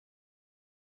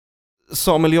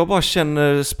Samuel, jag bara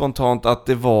känner spontant att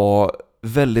det var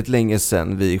väldigt länge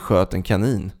sedan vi sköt en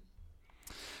kanin.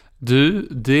 Du,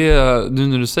 nu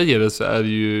när du säger det så är det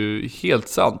ju helt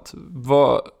sant.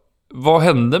 Vad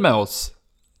hände med oss?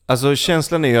 Alltså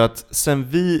känslan är ju att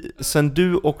sen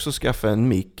du också skaffade en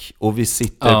mick och vi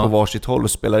sitter på varsitt håll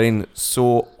och spelar in,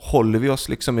 så håller vi oss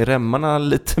liksom i remmarna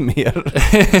lite mer.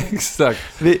 Exakt.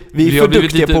 Vi är för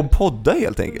duktiga på att podda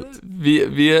helt enkelt.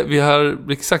 Vi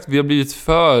har blivit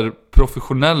för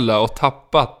professionella och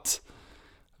tappat.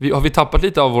 Har vi tappat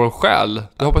lite av vår själ?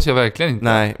 Det hoppas jag verkligen inte.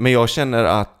 Nej, men jag känner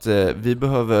att vi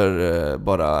behöver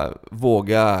bara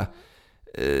våga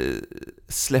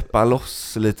släppa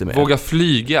loss lite mer. Våga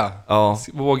flyga. Ja.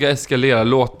 Våga eskalera,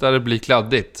 låta det bli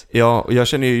kladdigt. Ja, och jag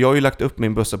har ju lagt upp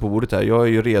min bössa på bordet här. Jag är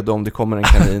ju redo om det kommer en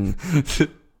kanin.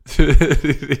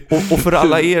 och för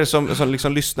alla er som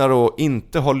liksom lyssnar och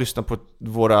inte har lyssnat på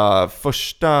våra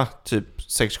första typ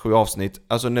 6-7 avsnitt.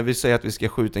 Alltså när vi säger att vi ska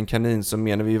skjuta en kanin så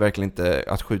menar vi ju verkligen inte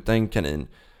att skjuta en kanin.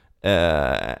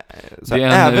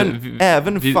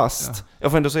 Fast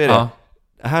jag får ändå säga det.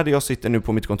 Här där jag sitter nu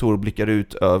på mitt kontor och blickar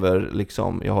ut över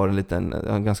liksom, jag har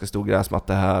en ganska stor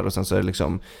gräsmatta här och sen så är det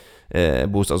liksom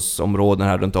bostadsområden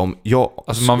här runt om.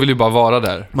 Alltså man vill ju bara vara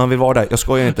där. Man vill vara där, jag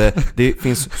skojar inte. Det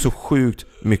finns så sjukt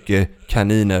mycket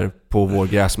kaniner på vår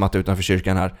gräsmatta utanför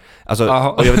kyrkan här. Alltså,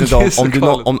 och jag vet inte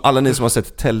om alla ni som har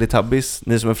sett Teletubbies,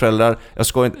 ni som är föräldrar, jag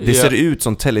skojar inte, det ser ut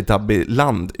som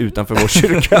Teletubby-land utanför vår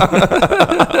kyrka.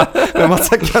 Med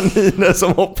massa kaniner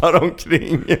som hoppar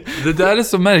omkring. Det där är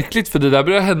så märkligt, för det där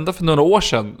började hända för några år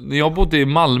sedan. När jag bodde i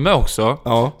Malmö också,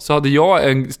 så hade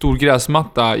jag en stor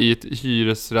gräsmatta i ett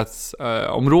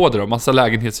hyresrättsområde, massa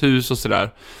lägenhetshus och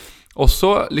sådär. Och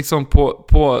så liksom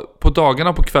på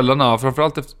dagarna, på kvällarna,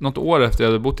 framförallt efter, något år efter jag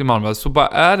hade bott i Malmö, så bara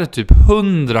är det typ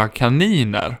 100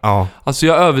 kaniner. Alltså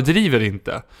jag överdriver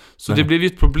inte. Så det blev ju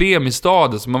ett problem i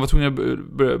staden, så man var tvungen att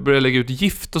börja lägga ut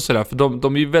gift och sådär. För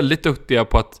de är ju väldigt duktiga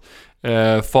på att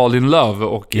fall in love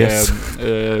och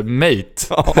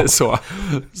mate.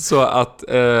 Så att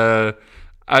det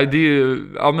är ju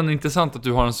intressant att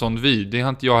du har en sån vy. Det har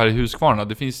inte jag här i Huskvarna.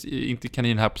 Det finns inte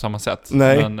kanin här på samma sätt.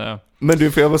 Nej, men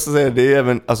du, får jag måste säga, det är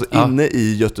även inne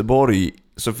i Göteborg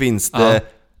så finns det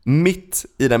mitt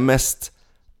i den mest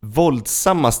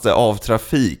våldsammaste av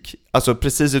trafik. Alltså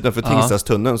precis utanför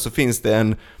Tingstadstunneln så finns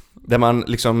det där man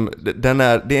liksom, det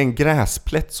är en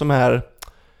gräsplätt som är,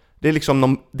 det är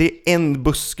liksom det är en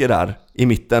buske där i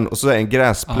mitten och så är en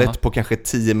gräsplätt på kanske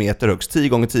 10 meter högst. 10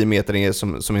 gånger 10 meter är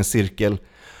som en cirkel.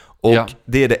 Och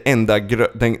det är den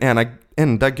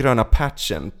enda gröna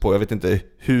patchen på jag vet inte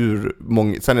hur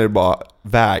många, sen är det bara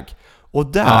väg. Och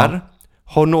där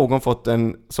har någon fått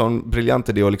en sån briljant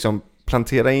idé att liksom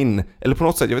plantera in, eller på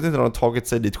något sätt, jag vet inte om de har tagit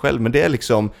sig dit själv, men det är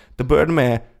liksom, det började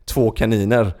med 2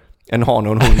 kaniner, en hane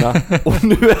och en hona. Och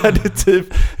nu är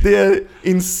det är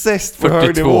incest på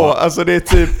hög nivå. Alltså det är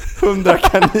typ 100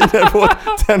 kaniner på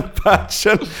den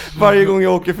patchen. Varje gång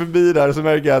jag åker förbi där så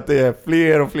märker jag att det är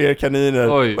fler och fler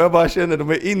kaniner. Oj. Och jag bara känner att de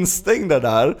är instängda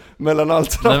där mellan all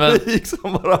trafik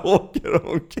som bara åker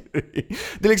omkring.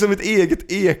 Det är liksom ett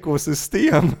eget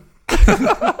ekosystem.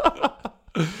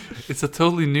 It's a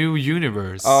totally new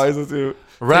universe. Ja,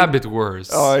 Rabbit Wars.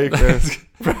 Ja, exakt.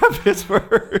 Rabbit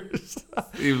Wars.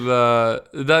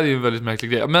 Det där är ju en väldigt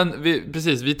märklig grej. Men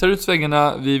vi tar ut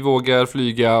svängarna, vi vågar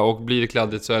flyga, och blir det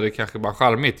kladdigt så är det kanske bara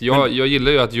charmigt. Jag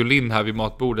gillar ju att Jolin här vid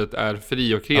matbordet är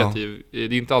fri och kreativ. Det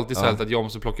är inte alltid så att jag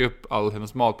måste plocka upp all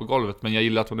hennes mat på golvet, men jag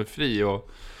gillar att hon är fri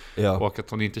och att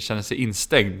hon inte känner sig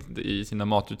instängd i sina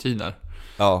matrutiner.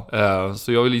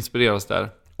 Så jag vill inspireras där.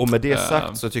 Och med det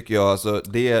sagt så tycker jag alltså,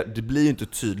 det blir ju inte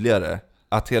tydligare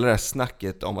att hela det här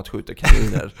snacket om att skjuta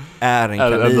kaniner är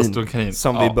en kanin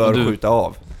som vi bör skjuta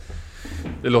av.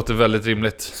 Det låter väldigt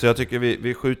rimligt. Så jag tycker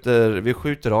vi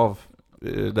skjuter av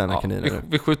denna kaninen.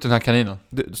 Vi skjuter den här kaninen.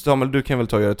 Samuel, du kan väl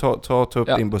ta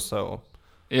upp din bussa och...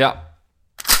 Ja.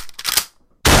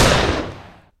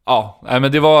 Ja, nej,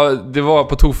 men det var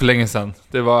på tok för länge sedan.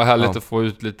 Det var härligt att få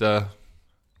ut lite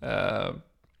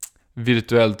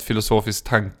virtuellt filosofisk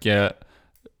tanke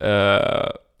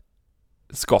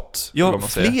skott. Ja,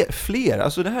 fler.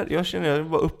 Alltså det här, jag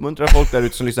bara uppmuntrar folk där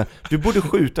ute som lyssnar. Du borde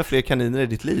skjuta fler kaniner i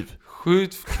ditt liv.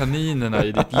 Skjut kaninerna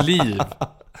i ditt liv.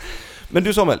 Men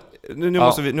du Samuel,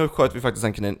 nu sköt vi faktiskt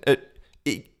en kanin.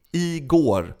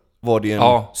 Igår var det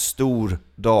en stor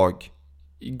dag.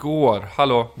 Igår,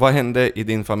 hallå. Vad hände i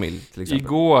din familj till exempel?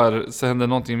 Igår så hände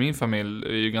någonting i min familj. Det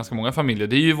är ju ganska många familjer.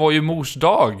 Det var ju mors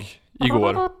dag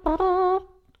igår.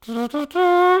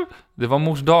 Det var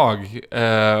mors dag.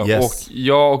 Och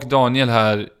jag och Daniel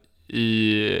här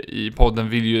i podden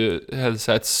vill ju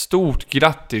hälsa ett stort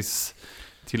grattis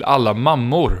till alla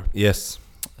mammor. Yes.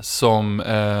 som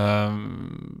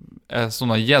är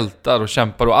såna hjältar och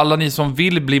kämpar. Och alla ni som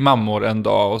vill bli mammor en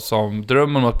dag och som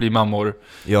drömmer om att bli mammor,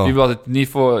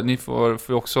 ni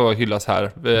får också hyllas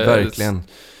här. Verkligen.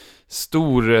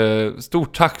 Stor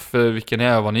tack för vilken ni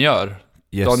är och vad ni gör.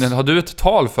 Yes. Daniel, har du ett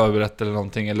tal förberett eller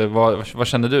någonting? Eller vad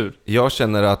känner du? Jag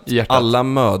känner att alla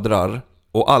mödrar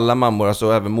och alla mammor,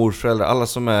 alltså även morföräldrar, alla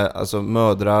som är alltså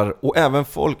mödrar och även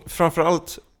folk,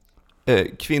 framförallt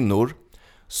kvinnor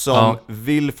som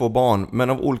vill få barn men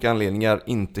av olika anledningar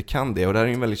inte kan det. Och det här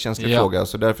är en väldigt känslig fråga,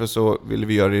 så därför så vill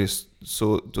vi göra det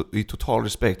så i total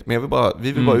respekt. Men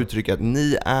vi vill bara uttrycka att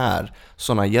ni är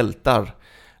såna hjältar.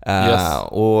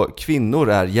 Och kvinnor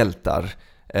är hjältar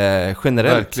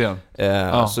generellt.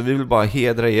 Så vi vill bara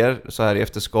hedra er så här i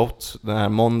efterskott. Den här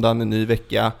måndagen, en ny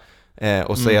vecka,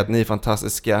 och säga att ni är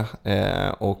fantastiska,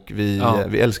 och vi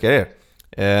älskar er,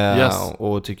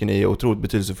 och tycker ni är otroligt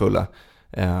betydelsefulla.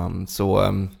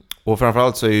 Och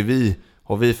framförallt så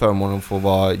har vi förmånen att få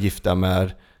vara gifta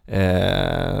med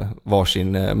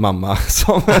varsin mamma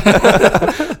som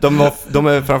de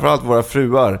är framförallt våra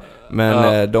fruar,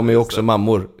 men de är också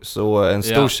mammor. Så en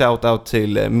stor shoutout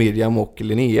till Miriam och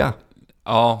Linnea.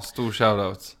 Ja, stor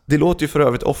shoutout. Det låter ju för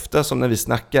övrigt ofta som när vi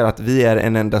snackar att vi är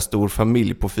en enda stor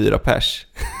familj på 4 pers.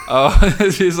 Ja,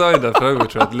 vi sa ju det förra gången,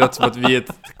 tror jag. Det låter som att vi är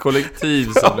ett kollektiv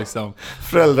som liksom...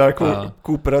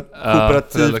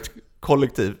 kooperativt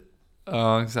kollektiv.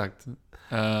 Ja, exakt.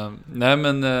 Nej,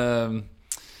 men...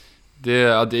 Det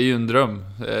är ju en dröm.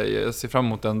 Jag ser fram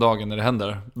emot den dagen när det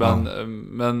händer.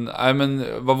 Men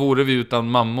vad vore vi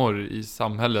utan mammor i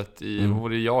samhället? Vad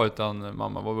vore jag utan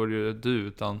mamma? Vad vore du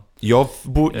utan?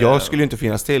 Jag skulle ju inte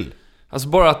finnas till. Alltså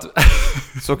bara att...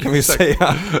 Så kan vi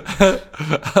säga.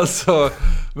 Alltså,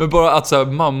 men bara att så här,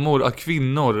 mammor, att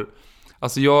kvinnor...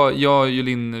 Alltså jag och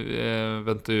Julin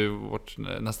väntar ju vårt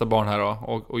nästa barn här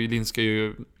då. Och Julin ska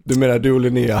ju... Du menar du och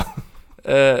Linnea?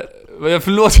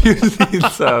 Förlåt Julin,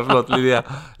 förlåt Linnea.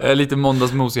 Jag är lite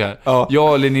måndagsmosig här. Ja.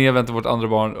 Jag och Linnea väntar vårt andra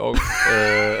barn och...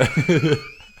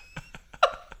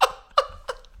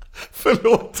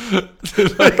 Förlåt.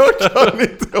 Jag kan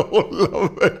inte hålla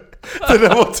mig. Det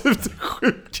där var typ det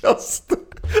sjukaste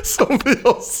som vi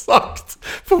har sagt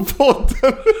på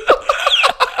podden.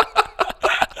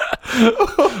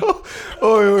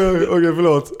 Okej,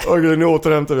 förlåt. Okej, nu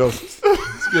återhämtar vi oss.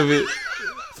 Ska vi...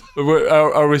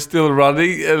 Are we still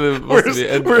running? Eller måste vi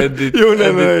edit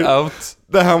out?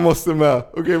 Det här måste med.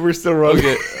 Okej, we're still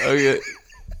running. Okej.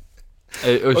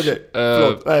 Okej,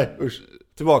 förlåt. Nej, usch.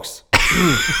 Tillbaks.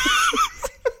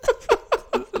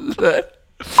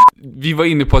 Vi var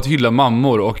inne på att hylla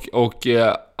mammor och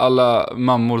alla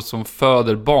mammor som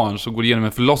föder barn som går igenom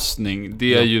en förlossning.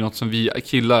 Det är ju något som vi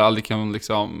killar aldrig kan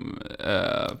liksom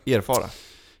erfara,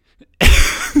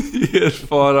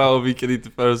 och vi kan inte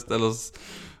föreställa oss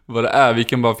vad det är. Vi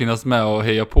kan bara finnas med och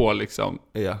heja på liksom.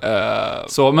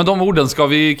 Så med de orden ska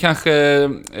vi kanske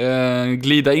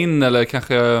glida in, eller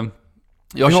kanske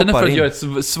jag känner för att göra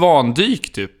ett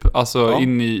svandyk typ, alltså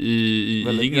in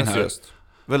i ingen här.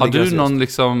 Har du någon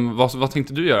liksom, vad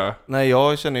tänkte du göra? Nej,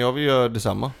 jag vill göra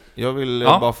detsamma. Jag vill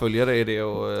bara följa dig i det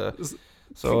och...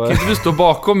 Så, kan inte du stå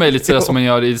bakom mig lite sådär som man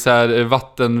gör i så här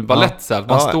vattenballett så här,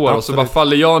 man står och så bara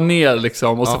faller jag ner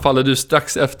liksom, och så faller du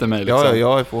strax efter mig liksom. Ja,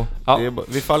 jag är på.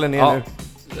 Vi faller ner nu.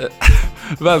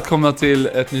 Välkomna till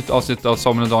ett nytt avsnitt av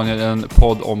Samuel och Daniel, en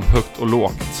podd om högt och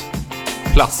lågt.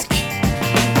 Plask.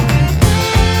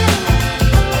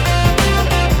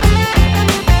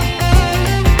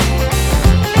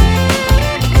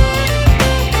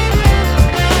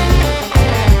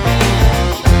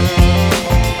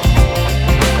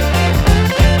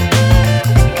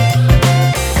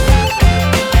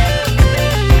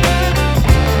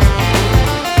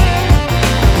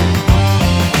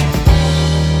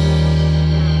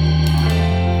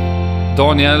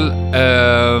 Daniel,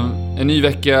 en ny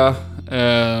vecka,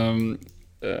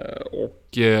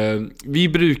 och vi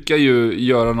brukar ju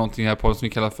göra någonting här på som vi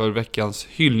kallar för veckans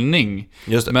hyllning.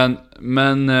 Just det.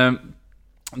 Men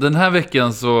den här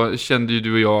veckan så kände ju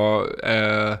du och jag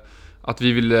att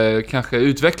vi ville kanske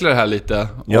utveckla det här lite.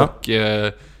 Ja. Och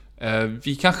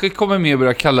vi kanske kommer med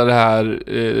börja kalla det här,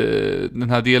 den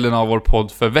här delen av vår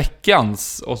podd för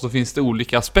veckans. Och så finns det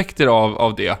olika aspekter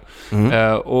av det.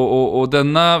 Och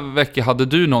denna vecka hade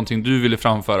du någonting du ville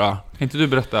framföra. Kan inte du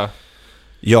berätta?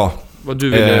 Ja. Vad du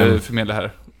ville förmedla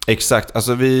här? Exakt,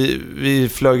 alltså vi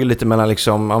flög lite mellan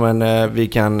liksom,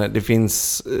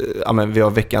 vi har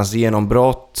veckans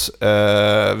genombrott,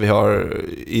 vi har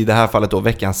i det här fallet då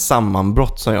veckans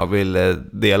sammanbrott som jag vill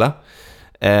dela.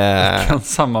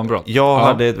 Veckans sammanbrott. Jag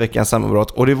hade ett veckans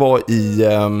sammanbrott, och det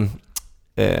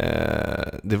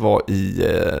var i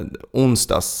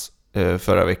onsdags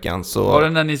förra veckan. Så... Var det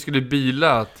när ni skulle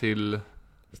bila till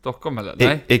Stockholm eller?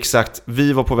 Nej? Exakt,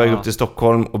 vi var på väg upp till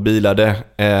Stockholm och bilade.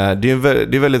 Det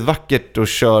är väldigt vackert att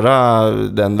köra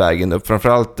den vägen upp.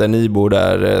 Framförallt där ni bor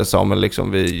där, Samuel,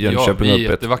 liksom vid Jönköping. Ja, vi är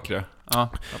jättevackra. Ja,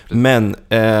 men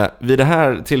vid det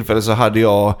här tillfället så hade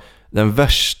jag den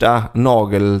värsta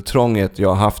nageltrånget jag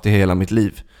har haft i hela mitt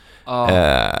liv.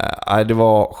 Det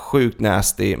var sjukt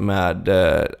nasty med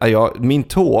min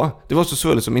tå. Det var så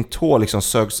svullet som min tå liksom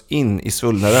sögs in i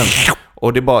svullnaden.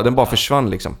 Och den bara försvann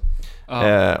liksom.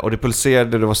 Och det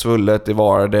pulserade, det var svullet, det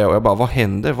varade. Och jag bara, vad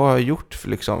händer? Vad har jag gjort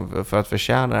för att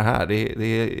förtjäna det här?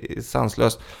 Det är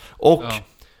sanslöst. Och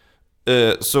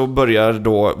så börjar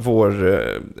då vår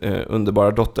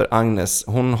underbara dotter Agnes.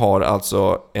 Hon har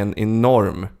alltså en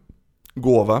enorm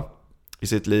gåva i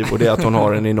sitt liv. Och det är att hon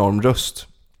har en enorm röst.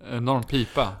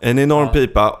 En enorm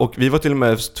pipa. Och vi var till och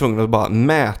med tvungna att bara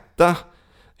mäta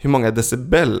hur många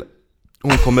decibel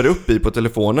hon kommer upp i på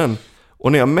telefonen.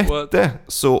 Och när jag mätte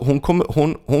så hon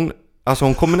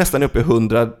kommer nästan upp i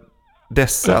 100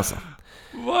 decibel alltså.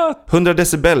 What? 100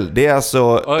 decibel, det är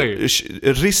alltså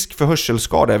risk för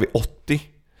hörselskada är vid 80.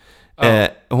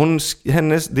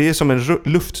 Det är som en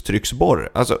lufttrycksborr.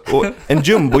 Alltså, och en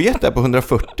jumbojet är på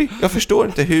 140. Jag förstår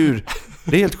inte hur.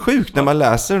 Det är helt sjukt när man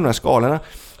läser de här skalorna.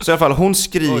 Så i alla fall, hon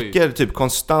skriker typ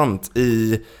konstant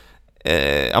i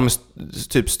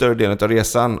typ större delen av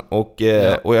resan. Och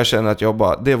jag känner att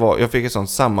jag fick ett sånt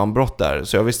sammanbrott där.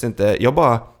 Så jag visste inte,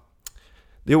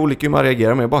 det är olika hur man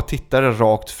reagerar, men jag bara tittade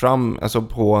rakt fram, alltså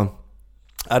på...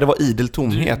 det var idel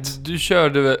tomhet. Du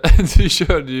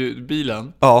körde ju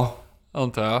bilen. Ja.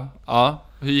 Antar jag. Ja.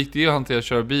 Hur gick det att hantera att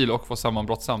köra bil och få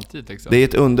sammanbrott samtidigt? Liksom? Det är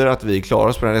ett under att vi klarar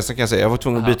oss på den resan, kan jag säga. Jag var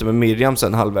tvungen att byta med Miriam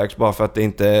sen halvvägs, bara för att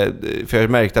för jag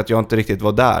märkte att jag inte riktigt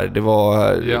var där. Det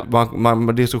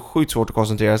var det är så sjukt svårt att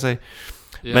koncentrera sig.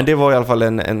 Ja. Men det var i alla fall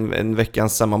en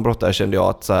veckans sammanbrott där, kände jag,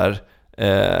 att så här,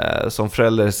 som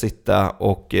förälder sitta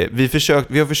och vi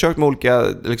har försökt med olika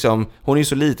liksom, hon är ju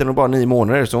så liten och bara 9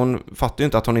 månader, så hon fattar ju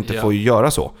inte att hon inte får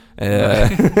göra så.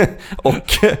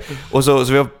 och så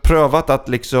vi har prövat att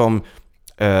liksom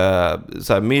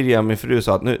så här, Miriam, min fru,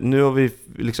 sa att nu har vi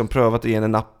liksom prövat igen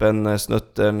en appen,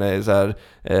 snutten, så här,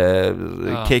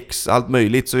 kex, allt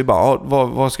möjligt. Så vi bara,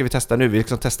 vad ska vi testa nu? Vi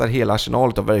liksom testar hela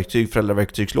arsenalet av verktyg,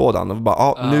 föräldraverktygslådan. Och vi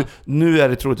bara, nu är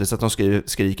det troligtvis att de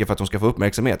skriker för att de ska få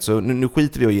uppmärksamhet. Så nu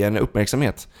skiter vi och ger henne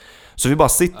uppmärksamhet. Så vi bara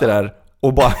sitter där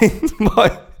och bara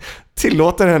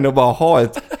tillåter henne att bara ha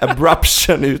ett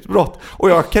abruption-utbrott. Och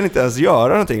jag kan inte ens göra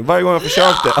någonting. Varje gång jag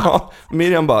försökte,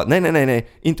 Miriam bara, nej,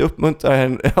 inte uppmuntra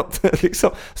henne att, liksom.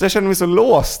 Så jag känner mig så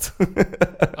låst.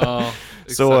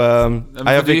 Så, det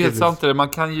är helt sant det. Det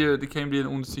kan ju bli en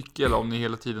ond cykel om ni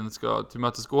hela tiden ska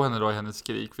tillmötesgå henne då i hennes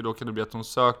skrik. För då kan det bli att hon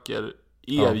söker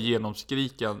genom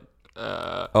skriken.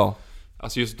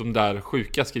 Alltså just de där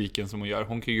sjuka skriken som hon gör.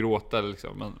 Hon kan ju gråta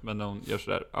liksom, men när hon gör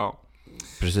sådär,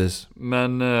 precis.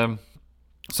 Men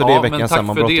så det är veckans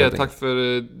sammanbrott. Tack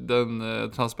för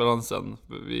den transparensen.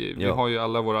 Vi har ju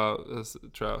alla våra,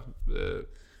 tror jag,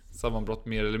 sammanbrott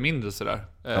mer eller mindre sådär.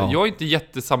 Jag är inte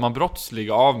jättesammanbrottslig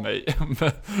av mig.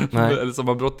 Eller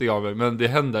sammanbrottig av mig. Men det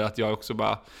händer att jag också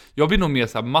bara... Jag blir nog mer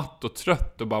så här matt och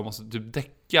trött och bara måste typ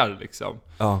däcka liksom.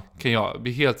 Kan jag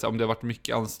bli helt så här, om det har varit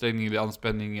mycket ansträngning eller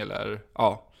anspänning eller...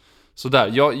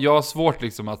 Sådär, jag har svårt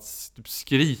liksom att typ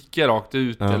skrika rakt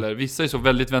ut. Eller vissa är så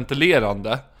väldigt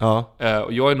ventilerande.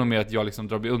 Och jag är nog mer att jag liksom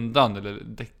drar mig undan eller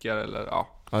däckar eller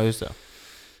just det.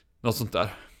 Något sånt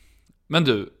där. Men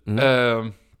du,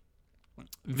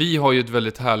 vi har ju ett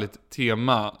väldigt härligt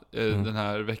tema den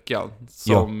här veckan.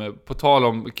 Som på tal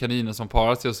om kaniner som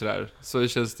parar sig och sådär, så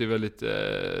känns det väldigt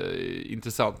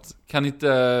intressant. Kan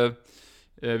inte...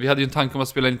 vi hade ju en tanke om att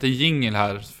spela en liten jingle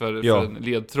här för en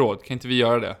ledtråd. Kan inte vi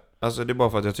göra det? Alltså det är bara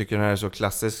för att jag tycker den här är så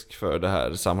klassisk för det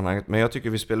här sammanhanget. Men jag tycker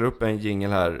vi spelar upp en jingle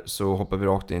här, så hoppar vi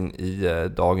rakt in i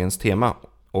dagens tema.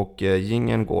 Och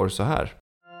jingeln går så här.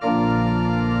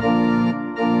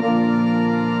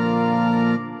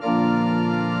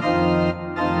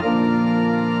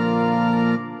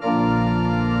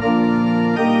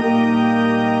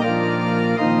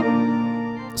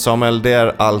 Samuel, det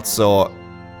är alltså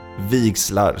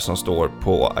vigslar som står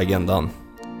på agendan.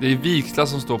 Det är vigslar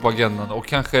som står på agendan och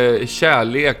kanske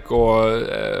kärlek och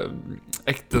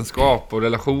äktenskap och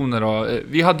relationer. Och,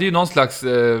 vi hade ju någon slags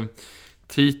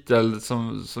titel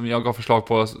som jag gav förslag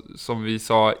på, som vi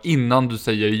sa innan du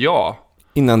säger ja.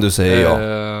 Innan du säger ja.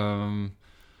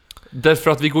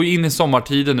 Därför att vi går in i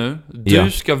sommartiden nu.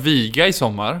 Du ska viga i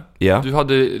sommar. Du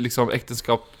hade liksom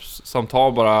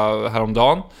äktenskapssamtal bara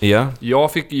häromdagen. Jag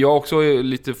har också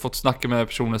lite fått snacka med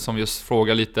personer som just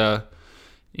frågar lite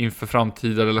inför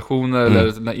framtida relationer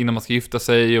eller innan man ska gifta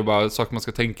sig och bara saker man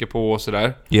ska tänka på och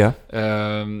sådär.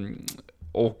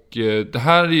 Och det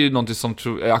här är ju någonting som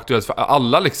är aktuellt för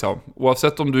alla liksom.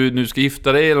 Oavsett om du nu ska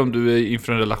gifta dig eller om du är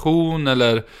inför en relation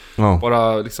eller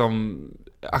bara liksom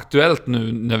aktuellt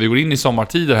nu när vi går in i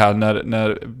sommartider här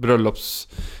när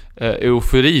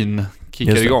bröllops-euforin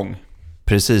kickar igång.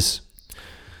 Precis.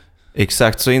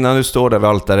 Exakt, så innan du står där vid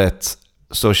altaret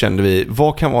så kände vi,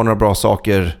 vad kan vara några bra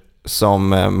saker som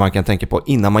man kan tänka på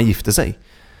innan man gifter sig?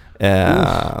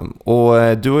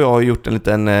 Och du och jag har gjort en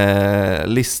liten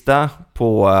lista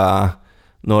på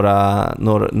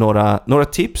några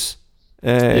tips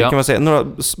kan man säga, några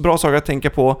bra saker att tänka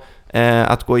på,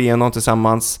 att gå igenom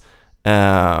tillsammans,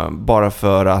 bara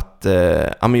för att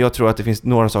jag tror att det finns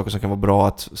några saker som kan vara bra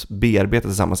att bearbeta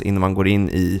tillsammans innan man går in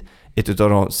i ett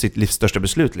av sitt livs största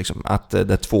beslut liksom. Att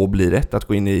där två blir ett, att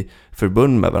gå in i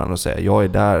förbund med varandra och säga jag är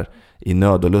där i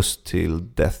nöd och lust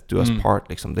till death do us part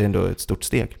liksom. Det är ändå ett stort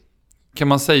steg. Kan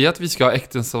man säga att vi ska ha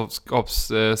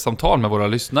äktenskapssamtal med våra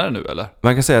lyssnare nu eller?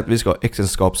 Man kan säga att vi ska ha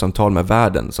äktenskapssamtal med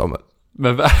världen, Samuel.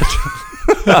 Med världen?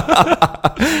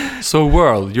 So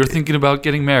world, you're thinking about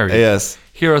getting married. Yes.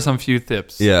 Here are some few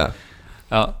tips. Yeah.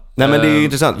 Ja. Nej men det är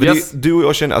intressant. Yes. Du och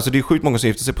jag känner, alltså det är sjukt många som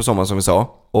gifter sig på sommaren som vi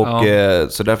sa. Och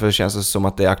så därför känns det som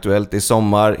att det är aktuellt. Det är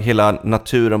sommar, hela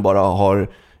naturen bara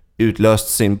har utlöst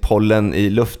sin pollen i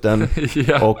luften.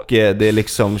 Och det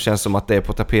liksom känns som att det är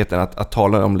på tapeten att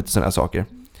tala om lite sådana här saker.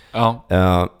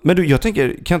 Men du, jag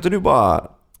tänker, kan inte du bara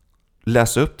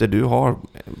läsa upp det du har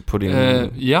på din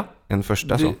en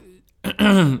första så?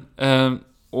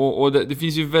 Och det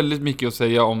finns ju väldigt mycket att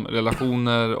säga om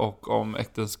relationer och om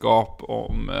äktenskap,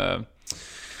 om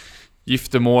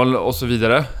giftermål och så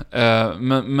vidare.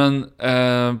 Men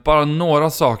bara några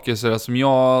saker sådär, som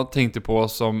jag tänkte på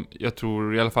som jag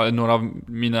tror i alla fall är några av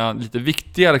mina lite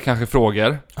viktigare kanske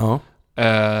frågor.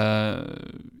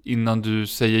 Innan du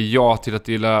säger ja till att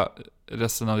dela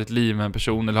resten av ditt liv med en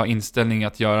person eller ha inställning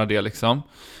att göra det liksom.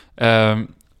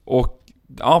 Och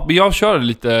jag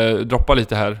droppar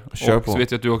lite här. Kör och på. Så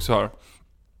vet jag att du också har.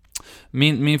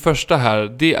 Min första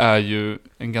här, det är ju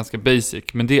en ganska basic,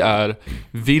 men det är,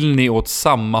 vill ni åt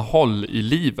samma håll i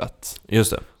livet?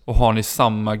 Just det. Och har ni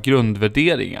samma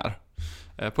grundvärderingar?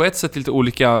 På ett sätt lite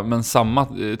olika, men samma,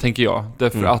 tänker jag.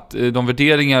 Därför att de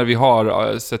värderingar vi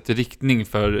har sätter riktning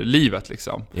för livet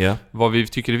liksom. Vad vi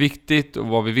tycker är viktigt och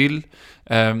vad vi vill.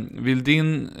 Vill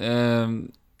din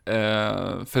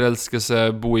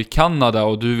förälskelse bo i Kanada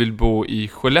och du vill bo i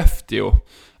Skellefteå,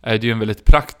 är det ju en väldigt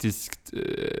praktiskt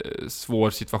svår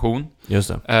situation. Just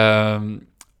det.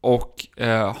 Och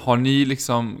har ni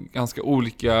liksom ganska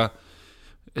olika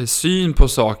syn på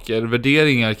saker,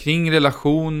 värderingar kring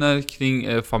relationer,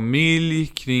 kring familj,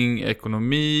 kring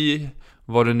ekonomi,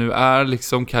 vad det nu är,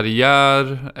 liksom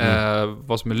karriär,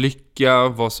 vad som är lycka,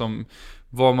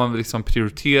 vad man liksom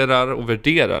prioriterar och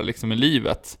värderar liksom i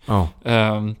livet.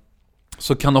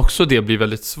 Så kan också det bli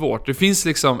väldigt svårt. Det finns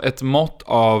liksom ett mått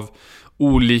av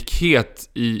olikhet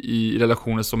i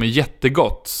relationer som är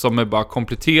jättegott, som är bara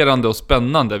kompletterande och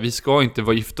spännande. Vi ska inte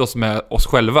vara gifta oss med oss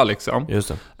själva liksom.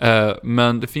 Just det.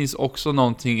 Men det finns också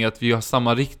någonting i att vi har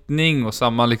samma riktning och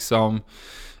samma liksom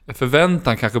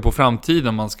förväntan kanske på framtiden,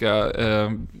 om man ska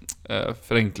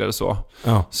förenkla det så.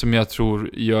 Som jag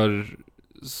tror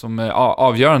som är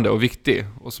avgörande och viktig,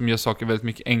 och som gör saker väldigt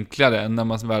mycket enklare än när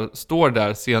man väl står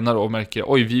där senare och märker,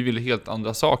 oj, vi vill helt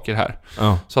andra saker här.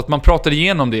 Så att man pratar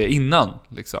igenom det innan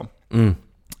liksom.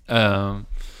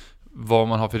 Vad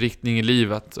man har för riktning i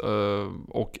livet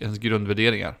och ens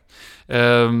grundvärderingar.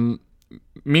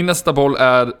 Min nästa boll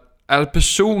är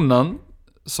personen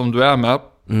som du är med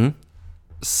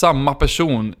samma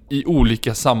person i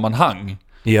olika sammanhang.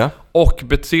 Och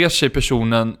beter sig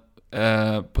personen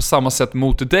på samma sätt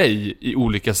mot dig i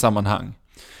olika sammanhang?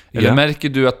 Eller märker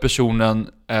du att personen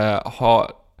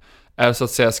är så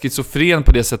att säga schizofren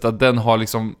på det sättet att den har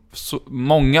liksom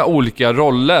många olika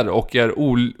roller och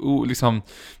är liksom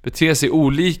beter sig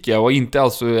olika och inte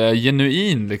alltså är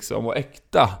genuin liksom och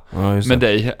äkta med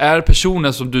dig? Är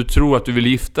personen som du tror att du vill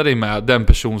gifta dig med den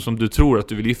person som du tror att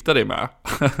du vill gifta dig med?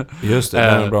 Just det, det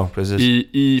är bra, precis.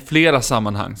 I flera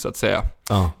sammanhang så att säga.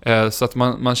 Så att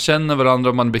man känner varandra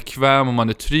och man är bekväm och man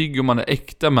är trygg och man är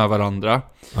äkta med varandra.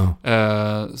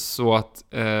 Så att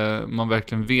man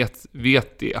verkligen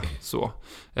vet det så.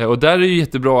 Och där är det ju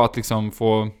jättebra att liksom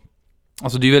få,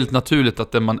 alltså det är väldigt naturligt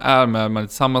att den man är med, man är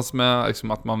tillsammans med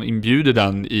liksom, att man inbjuder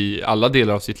den i alla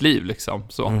delar av sitt liv liksom.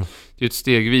 Så det är ett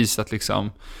stegvis att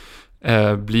liksom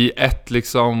bli ett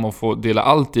liksom och få dela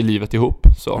allt i livet ihop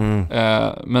så.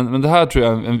 Men det här tror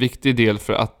jag är en viktig del,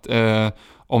 för att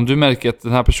Om du märker att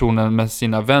den här personen med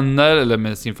sina vänner eller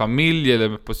med sin familj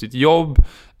eller på sitt jobb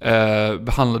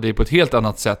behandlar dig på ett helt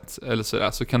annat sätt eller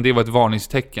sådär, så kan det vara ett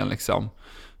varningstecken liksom.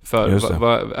 För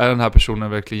är den här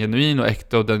personen verkligen genuin och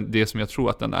äkta och det som jag tror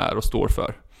att den är och står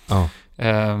för.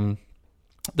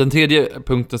 Den tredje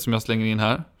punkten som jag slänger in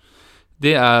här,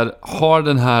 det är: har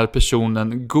den här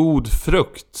personen god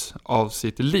frukt av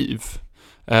sitt liv?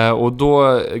 Och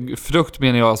då, frukt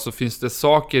menar jag, alltså finns det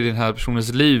saker i den här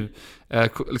personens liv,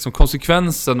 liksom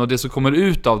konsekvensen och det som kommer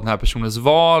ut av den här personens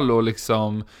val och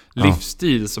liksom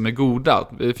livsstil som är goda.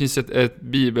 Det finns ett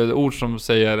bibelord som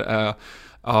säger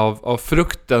av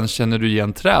frukten känner du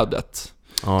igen trädet.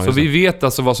 Så vi vet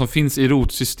alltså vad som finns i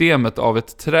rotsystemet av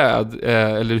ett träd,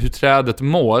 eller hur trädet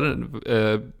mår,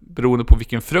 beroende på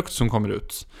vilken frukt som kommer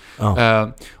ut.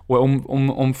 Och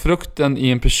om frukten i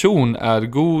en person är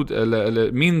god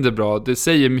eller mindre bra, det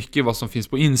säger mycket vad som finns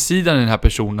på insidan i den här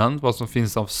personen, vad som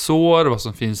finns av sår, vad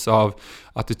som finns av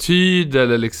attityd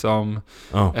eller liksom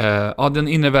den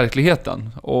inre verkligheten.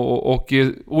 Och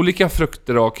olika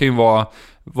frukter då kan ju vara: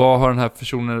 vad har den här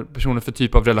personen för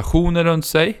typ av relationer runt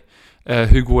sig?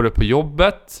 Hur går det på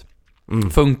jobbet?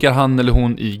 Funkar han eller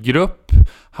hon i grupp?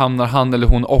 Hamnar han eller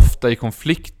hon ofta i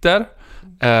konflikter?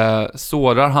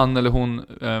 Sårar han eller hon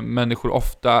människor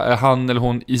ofta? Är han eller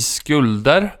hon i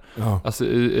skulder? Alltså,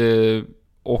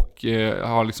 och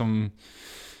har liksom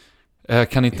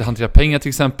kan inte hantera pengar till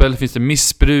exempel. Finns det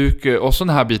missbruk och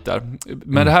sådana här bitar.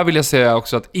 Men det här vill jag säga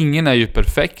också att ingen är ju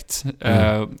perfekt.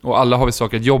 Och alla har vi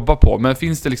saker att jobba på. Men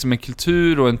finns det liksom en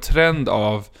kultur och en trend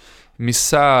av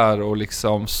misär och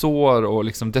liksom sår och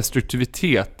liksom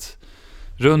destruktivitet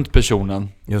runt personen,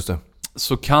 just det,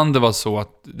 så kan det vara så att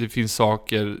det finns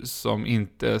saker som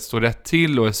inte står rätt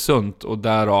till och är sunt, och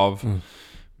därav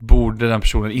borde den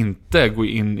personen inte gå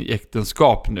in i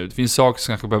äktenskap nu. Det finns saker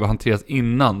som kanske behöver hanteras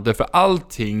innan. Därför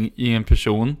allting i en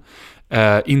person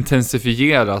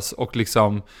intensifieras och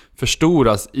liksom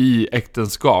förstoras i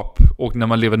äktenskap och när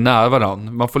man lever nära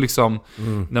varandra. Man får liksom,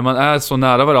 när man är så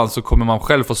nära varandra så kommer man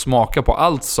själv få smaka på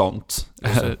allt sånt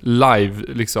live,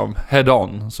 liksom head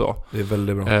on. Så. Det är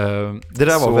väldigt bra. Det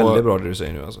där var väldigt bra det du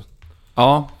säger nu alltså.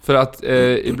 Ja, för att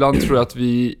ibland tror jag att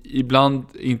vi ibland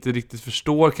inte riktigt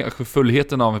förstår kanske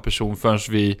fullheten av en person förrän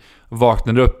vi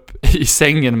vaknar upp i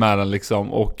sängen med den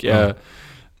liksom, och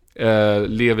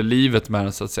lever livet med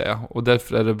den så att säga. Och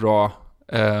därför är det bra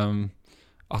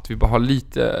att vi bara har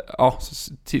lite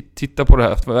titta på det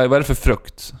här. Vad är det för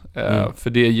frukt? För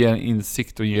det ger en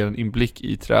insikt och ger en inblick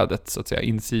i trädet så att säga,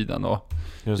 insidan och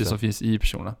det som finns i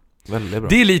personen. Väldigt bra.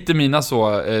 Det är lite mina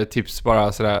tips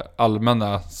bara sådär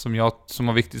allmänna som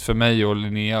var viktigt för mig och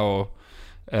Linnea, och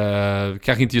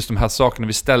kanske inte just de här sakerna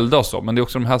vi ställde oss om, men det är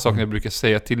också de här sakerna jag brukar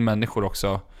säga till människor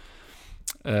också,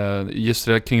 just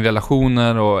kring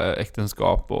relationer och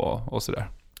äktenskap och sådär.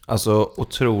 Alltså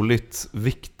otroligt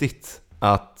viktigt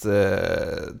att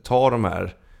ta de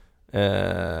här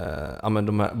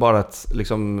bara att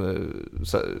liksom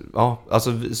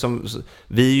alltså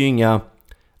vi är ju inga.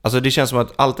 Alltså det känns som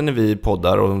att alltid när vi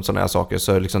poddar och sådana här saker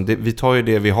så liksom vi tar ju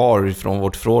det vi har från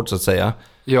vårt förråd så att säga.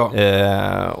 Ja.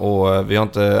 Och vi har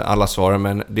inte alla svar,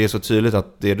 men det är så tydligt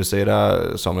att det du säger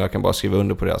där, som jag kan bara skriva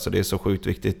under på det. Alltså det är så sjukt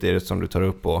viktigt det som du tar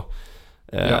upp och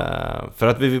för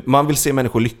att man vill se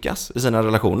människor lyckas i sina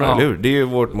relationer, eller hur? Det är ju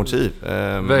vårt motiv.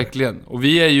 Verkligen. Och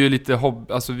vi är ju lite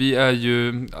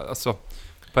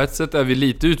på ett sätt är vi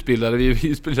lite utbildade. Vi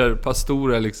utbildar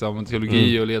pastorer liksom,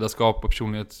 teologi och ledarskap och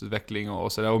personlighetsutveckling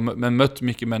och sådär. Men mött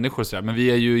mycket människor sådär. Men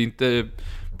vi är ju inte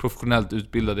professionellt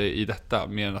utbildade i detta,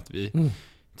 mer än att vi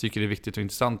tycker det är viktigt och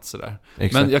intressant sådär.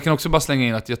 Men jag kan också bara slänga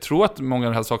in att jag tror att många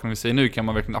av de här sakerna vi säger nu kan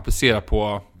man verkligen applicera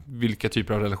på vilka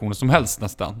typer av relationer som helst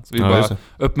nästan. Så vi bara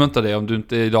uppmuntrar dig. Om du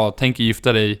inte idag tänker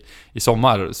gifta dig i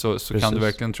sommar så kan du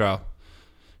verkligen, tror jag,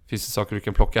 finns det saker du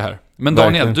kan plocka här. Men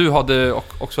Daniel, verkligen. Du hade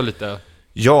också lite...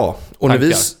 Ja, och när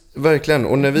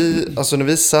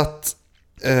vi satt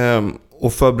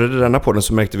och förberedde denna podden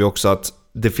så märkte vi också att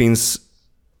det finns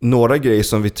några grejer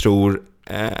som vi tror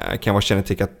kan vara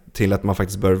kännetecken till att man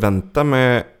faktiskt bör vänta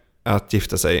med att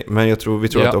gifta sig. Men vi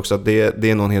tror att också att det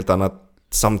är någon helt annat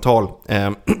samtal.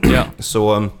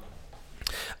 Så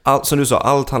som du sa,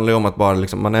 allt handlar ju om att bara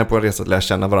liksom, man är på en resa att lära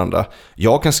känna varandra.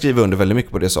 Jag kan skriva under väldigt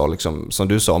mycket på det liksom, som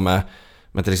du sa med.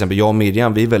 Men till exempel jag och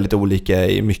Miriam, vi är väldigt olika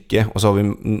i mycket. Och så har vi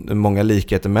många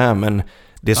likheter med. Men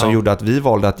det som gjorde att vi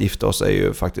valde att gifta oss är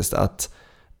ju faktiskt att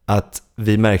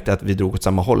vi märkte att vi drog åt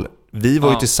samma håll. Vi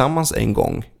var ju tillsammans en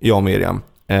gång, jag och Miriam.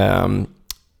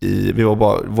 Vi var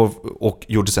bara och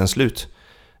gjorde sen slut.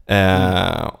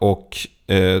 Och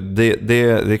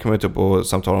det kan vi ta upp och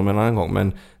samtala om en annan gång.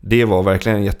 Men det var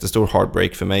verkligen en jättestor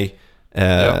heartbreak för mig.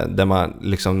 Där man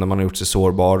liksom, när man har gjort sig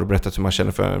sårbar och berättat hur man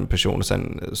känner för en person, och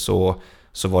sen så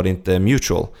var det inte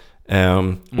mutual.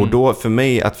 Och då för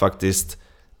mig att faktiskt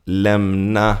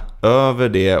lämna över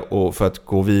det och för att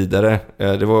gå vidare,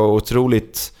 det var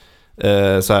otroligt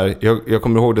så här, jag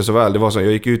kommer ihåg det så väl. Det var så,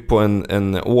 jag gick ut på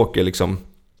en åker liksom,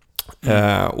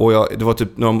 och det var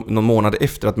typ någon månad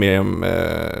efter att Miriam,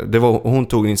 hon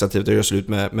tog initiativet att göra slut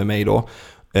med mig då.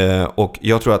 Och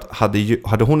jag tror att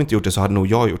hade hon inte gjort det så hade nog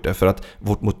jag gjort det, för att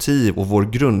vårt motiv och vår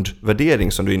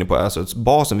grundvärdering som du är inne på, alltså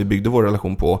basen vi byggde vår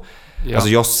relation på, alltså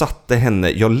jag satte henne,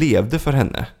 jag levde för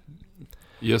henne.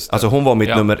 Just det. Alltså hon var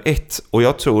mitt nummer 1, och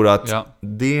jag tror att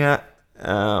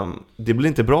det blir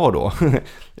inte bra då.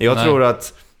 Jag tror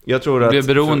att du blev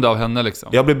beroende av henne liksom.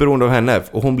 Jag blev beroende av henne,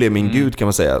 och hon blev min gud kan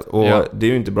man säga. Och det är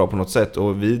ju inte bra på något sätt.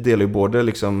 Och vi delar ju både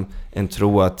liksom en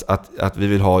tro att vi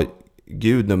vill ha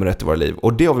Gud nummer 1 i våra liv.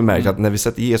 Och det har vi märkt att när vi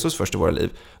sätter Jesus först i våra liv,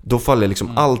 då faller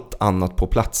liksom allt annat på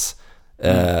plats. Det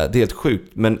är helt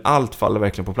sjukt, men allt faller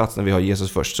verkligen på plats när vi har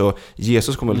Jesus först. Så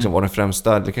Jesus kommer liksom vara den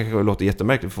främsta. Det kanske låter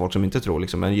jättemärkligt för folk som inte tror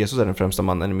liksom, men Jesus är den främsta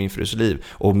mannen i min frus liv.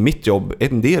 Och mitt jobb,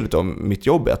 en del av mitt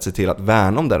jobb är att se till att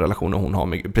värna om den relationen hon har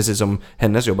med Gud, precis som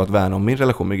hennes jobb att värna om min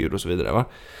relation med Gud och så vidare, va?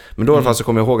 Men då i alla fall så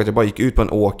kommer jag ihåg att jag bara gick ut på en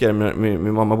åker.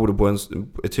 Min mamma bodde på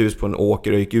ett hus på en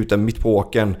åker, och jag gick ut där mitt på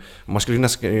åkern. Man skulle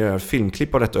nästan göra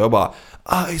filmklipp av detta, och jag bara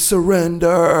I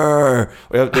surrender.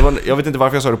 Och jag vet inte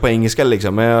varför jag sa det på engelska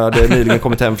liksom, men jag hade nyligen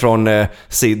kommit hem från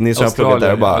Sydney, så jag pluggade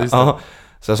där och bara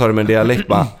så jag sa det med en dialekt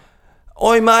bara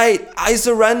Oj mate, I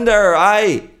surrender,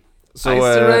 I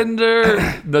surrender.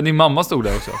 Där din mamma stod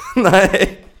där också.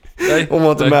 Nej, hon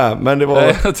var inte med, men det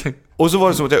var och så var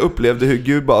det som att jag upplevde hur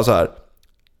Gud bara så här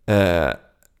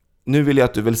nu vill jag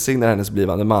att du välsignar hennes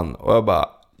blivande man. Och jag bara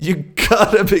you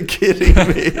gotta be kidding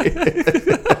me.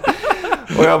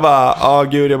 Och jag bara,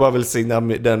 Gud, jag bara välsignar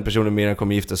den personen mer än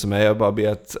kommer gifta sig med. Jag bara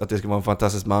ber att det ska vara en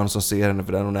fantastisk man som ser henne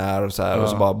för den hon är och så här. Och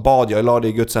så bara bad jag la det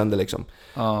i Guds händer liksom.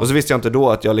 Och så visste jag inte då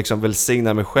att jag liksom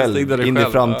välsignar mig själv in i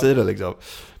framtiden liksom.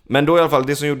 Men då i alla fall,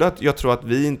 det som gjorde att jag tror att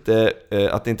vi inte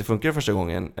att det inte funkar första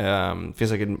gången,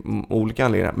 finns säkert olika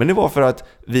anledningar, men det var för att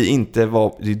vi inte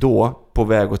var då på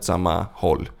väg åt samma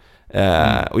håll.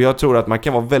 Och jag tror att man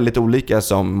kan vara väldigt olika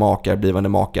som makar, blivande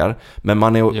makar, men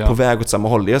man är på väg åt samma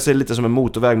håll. Jag ser det lite som en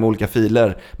motorväg med olika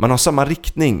filer. Man har samma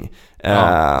riktning.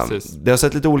 Det har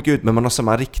sett lite olika ut, men man har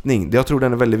samma riktning. Jag tror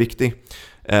den är väldigt viktig.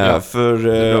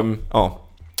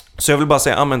 Så jag vill bara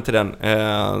säga amen till den.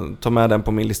 Ta med den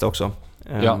på min lista också.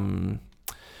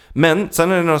 Men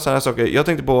sen är det några sådana här saker jag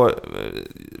tänkte på.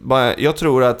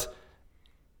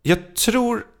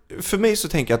 För mig så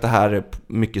tänker jag att det här är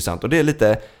mycket sant. Och det är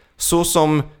lite så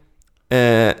som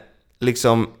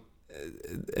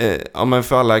men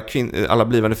för alla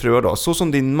blivande fruar då, så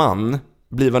som din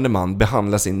blivande man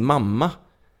behandlar sin mamma,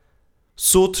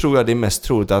 så tror jag det är mest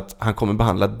troligt att han kommer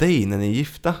behandla dig när ni är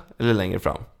gifta eller längre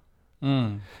fram.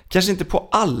 Kanske inte på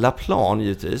alla plan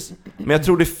givetvis, men jag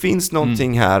tror det finns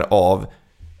någonting här av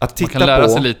att titta på. Man kan lära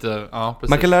sig lite,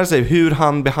 man kan lära sig hur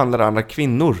han behandlar andra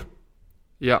kvinnor.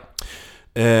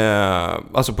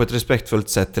 Alltså på ett respektfullt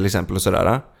sätt till exempel och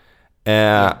sådär.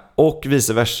 Och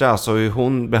vice versa, alltså hur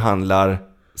hon behandlar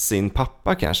sin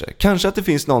pappa kanske att det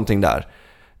finns någonting där.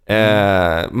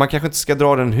 Man kanske inte ska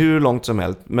dra den hur långt som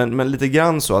helst, men lite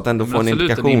grann så att ändå få en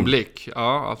indikation. En inblick,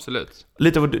 absolut.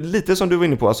 Lite som du var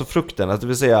inne på, alltså frukten, att det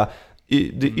vill säga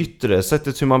det yttre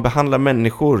sättet hur man behandlar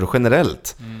människor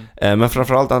generellt, men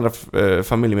framförallt andra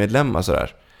familjemedlemmar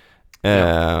sådär.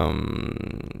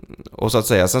 Och så att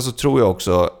säga, sen så tror jag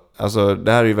också, alltså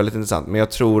det här är ju väldigt intressant, men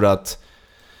jag tror att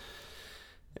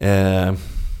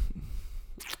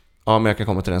men jag kan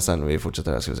komma till den sen när vi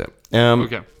fortsätter här, ska vi se.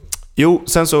 Okay. Jo,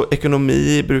 sen så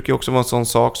ekonomi brukar ju också vara en sån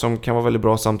sak som kan vara väldigt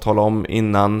bra att samtala om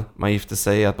innan man gifter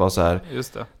sig, att bara så här.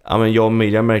 Just det. Ja, men jag och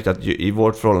Miriam märkte att i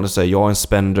vårt förhållande så är jag en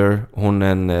spender, hon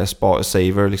är en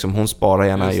saver liksom, hon sparar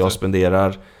gärna, jag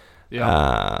spenderar.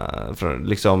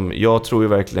 Liksom, jag tror ju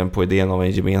verkligen på idén om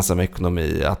en gemensam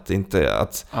ekonomi,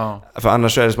 för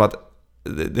annars är det som att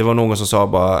det var någon som sa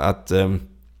bara att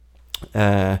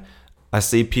I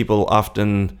see people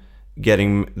often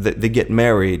they get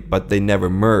married but they never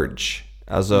merge.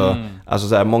 Alltså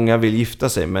så här, många vill gifta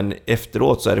sig, men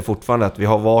efteråt så är det fortfarande att vi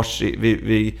har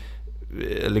vi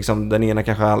liksom, den ena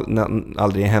kanske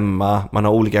aldrig är hemma, man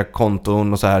har olika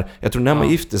konton och så här. Jag tror när man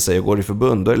gifter sig och går i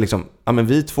förbund, då är det liksom, men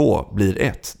vi två blir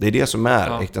ett. Det är det som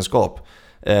är äktenskap.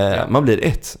 Man blir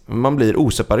ett, man blir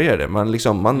oseparerade,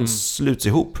 man sluts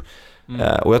ihop.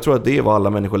 Och jag tror att det är vad alla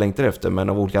människor längtar efter, men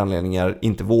av olika anledningar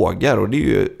inte vågar. Och det är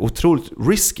ju otroligt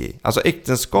risky. Alltså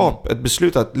äktenskap, ett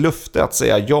beslutat löfte att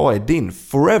säga jag är din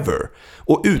forever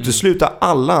och utesluta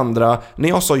alla andra. När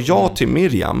jag sa ja till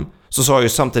Miriam, så sa jag ju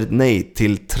samtidigt nej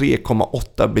till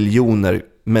 3,8 biljoner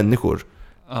människor.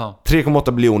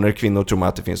 3,8 biljoner kvinnor tror man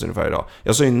att det finns ungefär idag.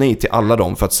 Jag sa ju nej till alla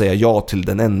dem för att säga ja till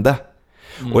den enda.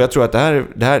 Och jag tror att det här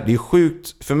det är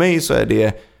sjukt. För mig så är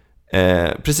det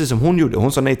precis som hon gjorde.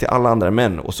 Hon sa nej till alla andra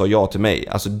män och sa ja till mig.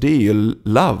 Alltså det är ju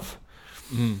love.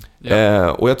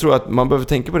 Och jag tror att man behöver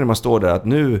tänka på det när man står där, att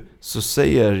nu så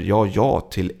säger jag ja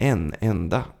till en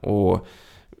enda.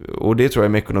 Och det tror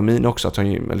jag med ekonomin också, att,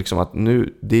 liksom, att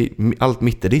nu det, allt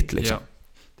mitt är ditt liksom.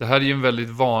 Det här är ju en väldigt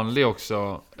vanlig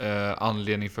också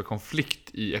anledning för konflikt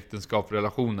i äktenskap och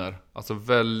relationer. Alltså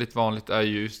väldigt vanligt är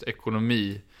ju just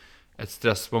ekonomi ett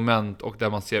stressmoment, och där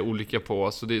man ser olika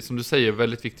på. Så det är, som du säger,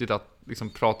 väldigt viktigt att liksom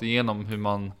prata igenom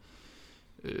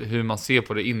hur man ser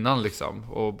på det innan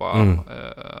liksom, och bara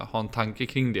ha en tanke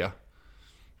kring det.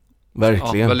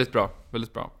 Verkligen. Ja, väldigt bra,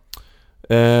 väldigt bra.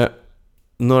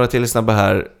 Några till snabba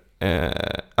här.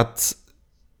 Att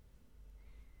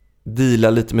deala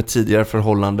lite med tidigare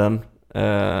förhållanden.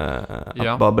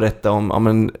 Att bara berätta om, ja,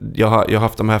 men jag har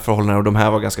haft de här förhållandena och de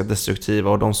här var ganska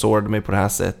destruktiva och de sårade mig på det här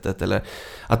sättet. Eller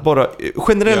att bara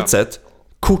generellt sett,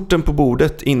 korten på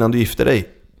bordet innan du gifter dig.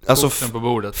 Alltså på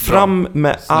bordet. fram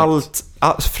med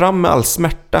all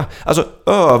smärta. Alltså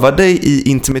öva dig i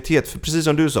intimitet. För precis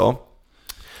som du sa,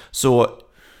 så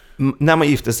när man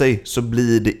gifter sig så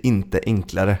blir det inte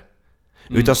enklare.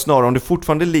 Utan snarare, om det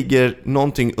fortfarande ligger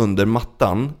någonting under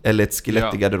mattan eller ett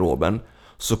skelett i garderoben,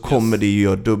 så kommer det ju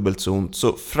göra dubbelt så ont.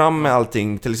 Så fram med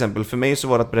allting. Till exempel för mig så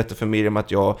var det att berätta för Miriam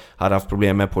att jag hade haft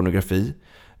problem med pornografi.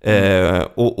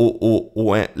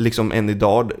 Och liksom än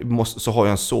idag så har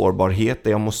jag en sårbarhet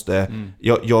där jag måste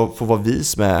jag får vara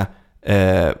vis med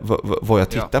vad jag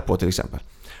tittar på till exempel.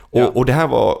 Och det här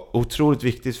var otroligt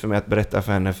viktigt för mig att berätta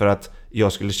för henne, för att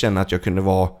jag skulle känna att jag kunde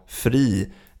vara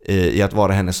fri i att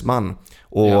vara hennes man.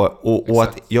 Och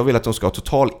att jag vill att de ska ha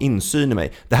total insyn i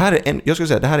mig. Det här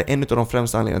är en av de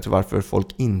främsta anledningarna till varför folk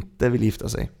inte vill gifta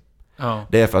sig.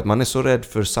 Det är för att man är så rädd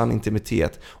för sann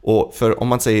intimitet. Och för, om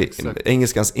man säger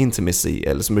engelskans intimacy,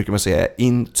 eller så brukar man säga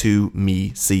into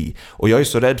me see. Och jag är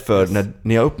så rädd för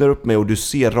när jag öppnar upp mig och du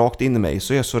ser rakt in i mig,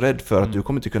 så är jag så rädd för att du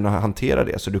kommer inte kunna hantera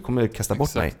det. Så du kommer kasta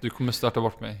bort mig. Du kommer stöta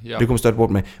bort mig. Du kommer stöta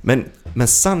bort mig. Men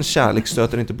sann kärlek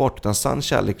stöter inte bort, utan sann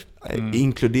kärlek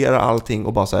inkluderar allting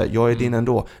och bara säga jag är din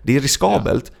ändå. Det är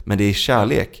riskabelt, men det är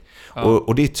kärlek.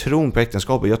 Och det är tron på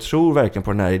äktenskapet. Jag tror verkligen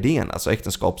på den här idén, alltså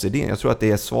äktenskapsidén. Jag tror att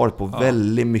det är svaret på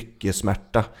väldigt mycket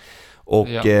smärta. Och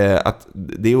att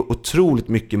det är otroligt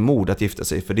mycket mod att gifta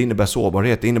sig. För det innebär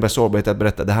sårbarhet. Det innebär sårbarhet att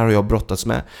berätta, det här har jag brottats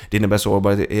med. Det innebär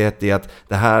sårbarhet i att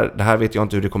det här vet jag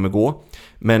inte hur det kommer gå.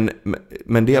 Men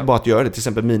det är bara att göra det. Till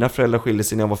exempel mina föräldrar skilde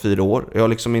sig när jag var 4 år. Jag har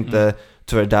liksom inte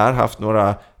tyvärr där haft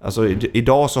några, alltså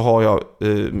idag så har jag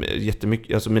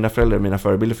jättemycket, alltså mina föräldrar är mina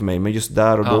förebilder för mig, men just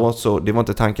där och då så det var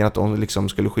inte tanken att de liksom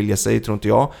skulle skilja sig, tror inte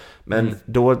jag. Men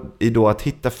då att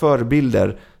hitta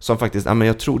förebilder som faktiskt, men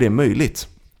jag tror det är möjligt.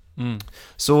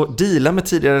 Så deala med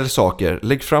tidigare saker.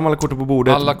 Lägg fram alla korten på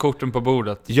bordet. Alla korten på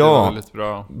bordet. Ja, det var väldigt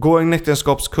bra. Gå en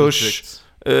äktenskapskurs.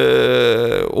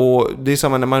 Och det är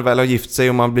samma när man väl har gift sig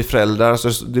och man blir föräldrar.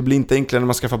 Så det blir inte enklare när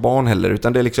man skaffar barn heller.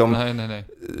 Utan det är liksom nej.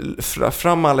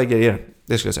 Fram alla grejer.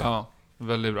 Det skulle jag säga. Ja,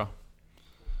 väldigt bra.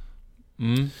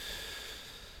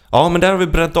 Ja, men där har vi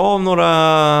bränt av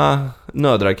några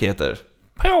nödraketer.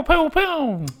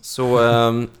 Pow. Så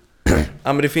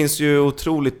ja, men det finns ju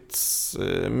otroligt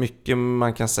mycket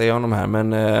man kan säga om de här.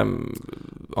 Men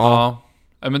ja,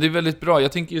 men det är väldigt bra.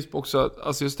 Jag tänker just också,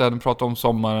 alltså just det här att prata om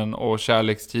sommaren och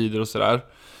kärlekstider och sådär.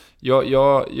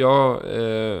 Jag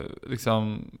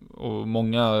liksom, och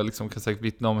många liksom kan säkert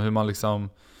vittna om hur man liksom,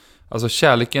 alltså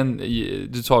kärleken,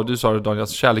 du sa det Daniel,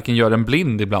 alltså kärleken gör en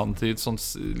blind ibland. Det är ett sånt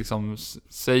liksom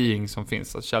saying som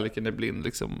finns, att kärleken är blind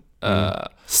liksom.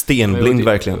 Stenblind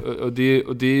verkligen. Och det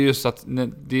är just att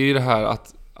det är det här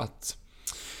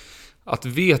att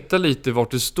veta lite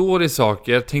vart du står i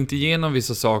saker, tänkt igenom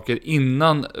vissa saker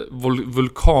innan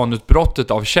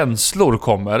vulkanutbrottet av känslor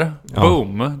kommer.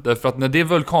 Boom! Därför att när det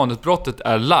vulkanutbrottet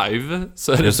är live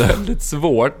så är det väldigt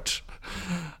svårt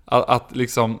att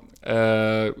liksom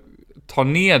ta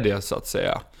ner det, så att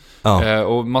säga.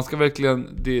 Och man ska verkligen,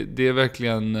 det är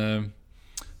verkligen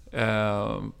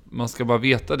man ska bara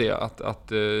veta det,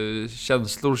 att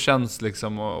känslor känns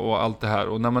liksom, och allt det här.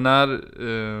 Och när man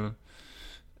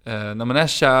är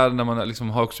kär, när man liksom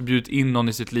har också bjudit in någon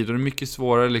i sitt liv, då är det mycket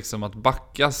svårare liksom att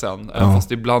backa sen.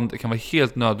 Fast ibland kan vara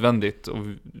helt nödvändigt. Och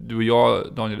du och jag,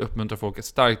 Daniel, uppmuntrar folk att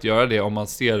starkt göra det om man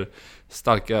ser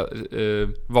starka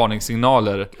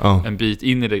varningssignaler en bit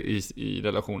in i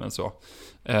relationen. Så.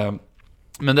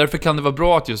 Men därför kan det vara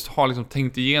bra att just ha liksom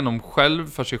tänkt igenom själv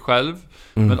för sig själv,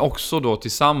 men också då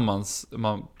tillsammans,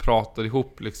 man pratar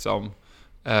ihop liksom.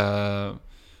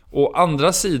 Och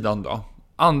andra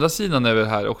sidan är väl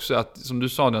här också att, som du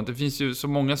sa, att det finns ju så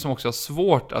många som också har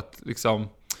svårt att liksom,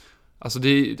 alltså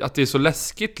att det är så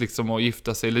läskigt liksom att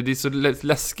gifta sig, eller det är så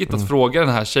läskigt att fråga den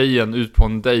här tjejen ut på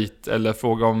en dejt, eller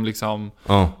fråga om liksom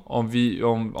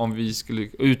om vi skulle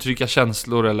uttrycka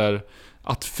känslor, eller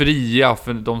att fria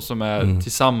för de som är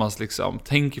tillsammans liksom.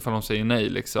 Tänk ifall de säger nej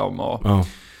liksom.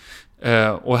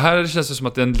 Och här känns det som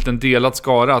att det är en liten delad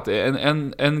skara, att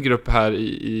en grupp här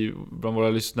bland våra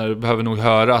lyssnare behöver nog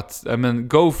höra att men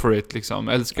go for it liksom.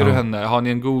 Älskar du henne? Har ni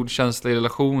en god känsla i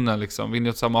relationen liksom? Vill ni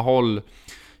åt samma håll?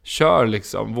 Kör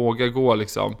liksom, våga gå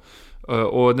liksom.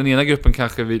 Och den ena gruppen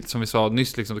kanske, som vi sa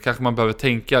nyss liksom, då kanske man behöver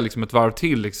tänka liksom ett varv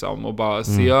till liksom, och bara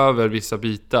se över vissa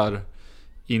bitar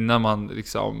innan man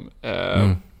liksom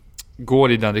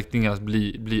går i den riktningen att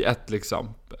bli ett liksom.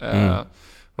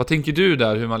 Vad tänker du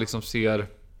där, hur man liksom ser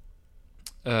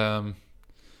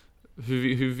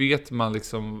hur vet man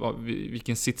liksom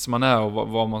vilken sits man är och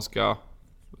vad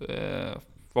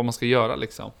man ska göra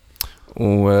liksom?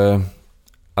 Och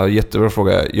jättebra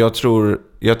fråga.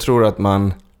 Jag tror att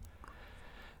man,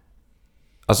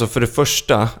 alltså för det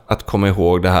första att komma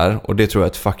ihåg det här, och det tror jag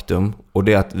är ett faktum, och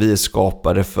det är att vi är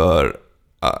skapade för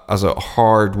alltså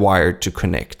hardwired to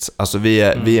connect. Alltså vi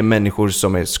är människor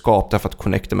som är skapta för att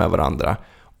connecta med varandra.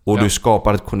 Och du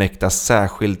skapar att connecta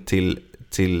särskilt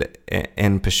till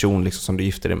en person liksom, som du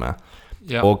gifter dig med.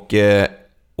 Och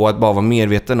att bara vara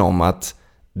medveten om att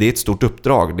det är ett stort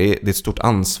uppdrag, det är ett stort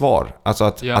ansvar. Alltså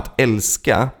att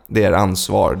älska, det är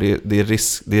ansvar. Det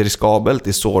är riskabelt, det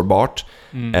är sårbart,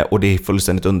 och det är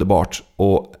fullständigt underbart.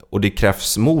 Och det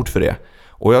krävs mod för det.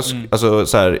 Och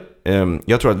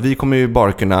jag tror att vi kommer ju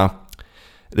bara kunna...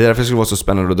 Det är därför det skulle vara så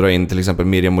spännande att dra in till exempel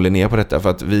Miriam och Linnea på detta. För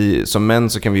att vi som män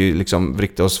så kan vi ju liksom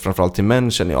rikta oss framförallt till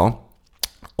män, känner jag.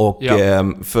 Och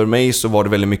för mig så var det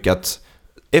väldigt mycket att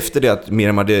efter det att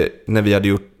Miriam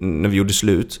när vi gjorde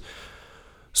slut,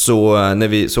 så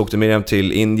så åkte Miriam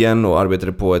till Indien och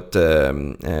arbetade på ett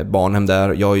barnhem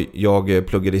där. Jag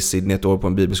pluggade i Sydney ett år på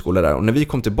en bibelskola där. Och när vi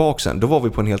kom tillbaka sen, då var vi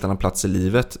på en helt annan plats i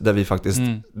livet, där vi faktiskt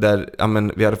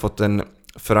vi hade fått en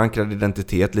förankrad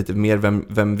identitet, lite mer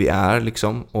vem vi är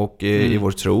liksom, och i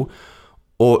vår tro.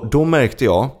 Och då märkte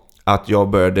jag att jag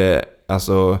började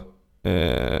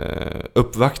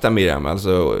uppvakta Miriam,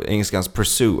 alltså engelskans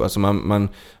pursue, alltså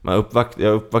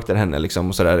jag uppvaktade henne liksom,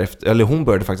 och så där efter, eller hon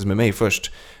började faktiskt med mig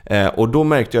först. Och då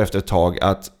märkte jag efter ett tag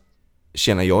att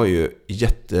jag är ju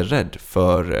jätterädd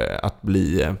för att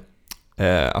bli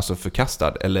alltså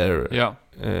förkastad eller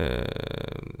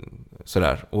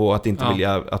sådär, och att inte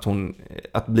vilja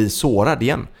att bli sårad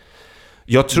igen.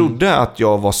 Jag trodde att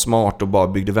jag var smart och bara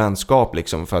byggde vänskap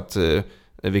liksom, för att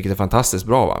vilket är fantastiskt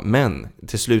bra, va? Men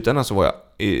till slutändan så var jag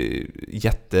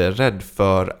jätterädd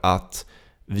för att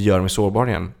vi gör mig sårbar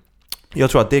igen. Jag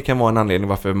tror att det kan vara en anledning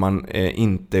varför man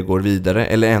inte går vidare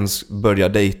eller ens börjar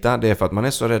dejta. Det är för att man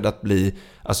är så rädd att bli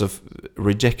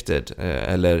rejected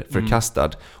eller förkastad.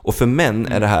 Och för män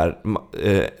är det här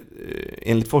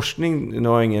enligt forskning, nu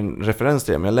har jag ingen referens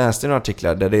till det, men jag läste några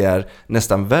artiklar där det är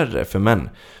nästan värre för män.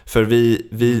 För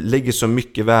vi lägger så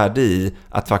mycket värde i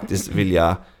att faktiskt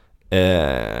vilja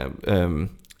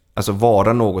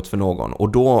vara något för någon. Och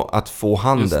då att få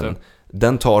handen,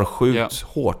 den tar sjukt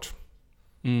hårt.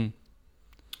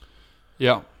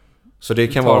 Ja. Så det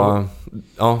kan vara...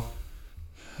 Ja.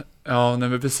 Ja, nej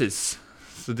men precis.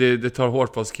 Så det tar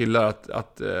hårt på oss killar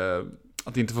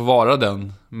att inte få vara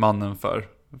den mannen för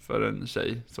en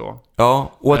tjej så.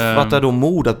 Ja, och att fatta då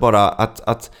mod att bara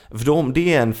för om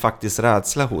det är en faktisk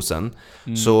rädsla hos en,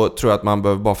 så tror jag att man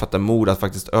behöver bara fatta mod att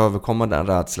faktiskt överkomma den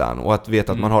rädslan, och att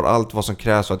veta att man har allt vad som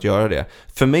krävs för att göra det.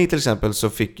 För mig till exempel så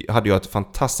hade jag ett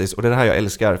fantastiskt, och det är det här jag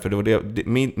älskar, för det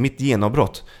var mitt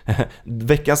genombrott.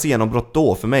 Veckans genombrott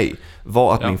då för mig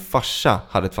var att min farsa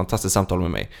hade ett fantastiskt samtal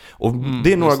med mig. Och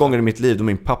det är några gånger i mitt liv då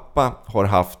min pappa har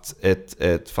haft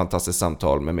ett fantastiskt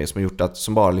samtal med mig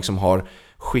som bara liksom har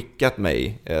skickat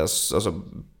mig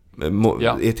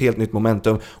ett helt nytt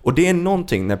momentum. Och det är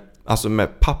någonting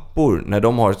med pappor, när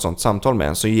de har ett sånt samtal med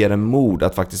en, så ger en mod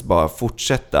att faktiskt bara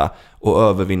fortsätta och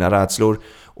övervinna rädslor.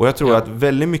 Och jag tror att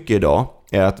väldigt mycket idag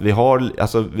är att vi har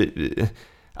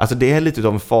det är lite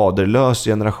av en faderlös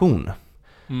generation.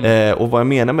 Och vad jag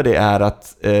menar med det är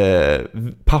att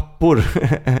pappor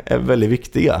är väldigt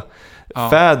viktiga.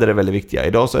 Fäder är väldigt viktiga.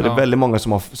 Idag så är det väldigt många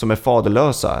som är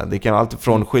faderlösa. Det kan allt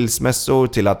från skilsmässor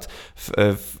till att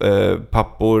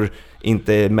pappor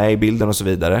inte är med i bilden och så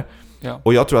vidare.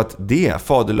 Och jag tror att det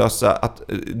faderlösa, att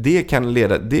det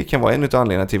kan vara en av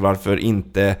anledningarna till varför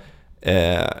inte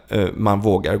man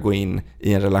vågar gå in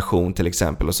i en relation till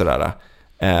exempel och sådär.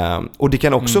 Och det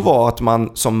kan också vara att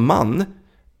man som man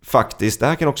faktiskt, det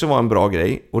här kan också vara en bra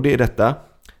grej, och det är detta,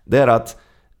 det är att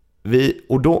vi,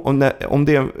 och då,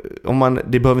 om man,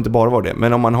 det behöver inte bara vara det,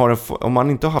 men om man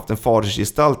inte har haft en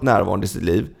fadersgestalt närvarande i sitt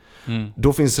liv,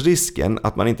 då finns risken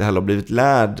att man inte heller har blivit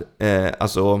lärd,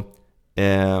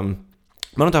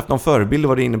 man har inte haft någon förebild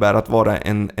vad det innebär att vara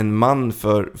en man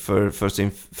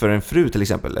för en fru till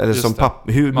exempel. Eller som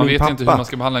man vet inte hur man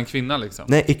ska behandla en kvinna liksom.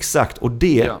 Nej, exakt. Och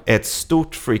det är ett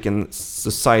stort freaking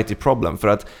society problem. För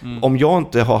att om jag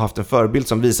inte har haft en förebild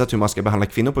som visat hur man ska behandla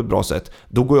kvinnor på ett bra sätt,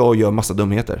 då går jag och gör massa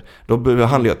dumheter. Då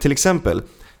behandlar jag till exempel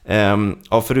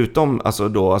förutom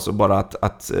bara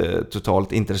att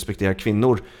totalt inte respektera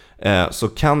kvinnor, så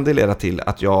kan det leda till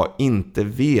att jag inte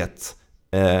vet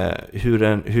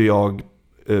hur jag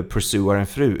pursuar en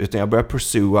fru, utan jag börjar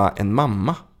pursua en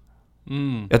mamma.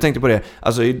 Jag tänkte på det.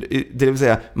 Alltså, det vill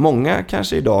säga, många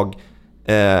kanske idag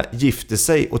gifter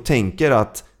sig och tänker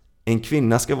att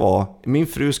min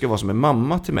fru ska vara som en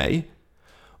mamma till mig.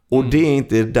 Och det är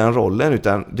inte den rollen,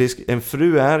 utan en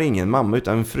fru är ingen mamma,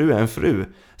 utan en fru är en fru.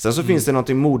 Sen så finns det något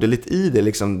moderligt i det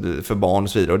liksom, för barn och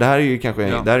så vidare. Och det här är ju kanske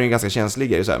det här är en ganska känslig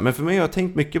grej så här. Men för mig har jag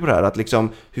tänkt mycket på det här, att liksom,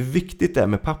 hur viktigt det är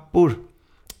med pappor.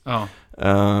 Ja.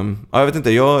 Jag vet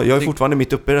inte, jag är fortfarande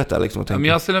mitt uppe i detta liksom, men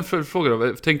jag ställer en fråga då.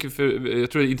 Jag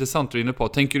tror det är intressant att du är inne på.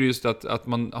 Tänker du just att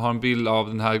man har en bild av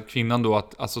den här kvinnan då,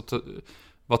 att alltså,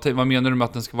 vad menar du med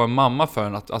att den ska vara en mamma för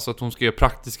en? Att hon ska göra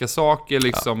praktiska saker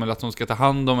liksom, eller att hon ska ta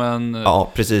hand om en?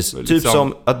 Ja, precis. Liksom. Typ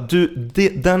som att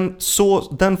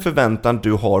den förväntan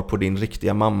du har på din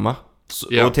riktiga mamma.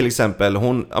 Och till exempel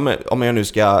hon, om jag nu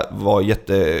ska vara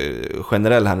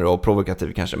jättegenerell här nu och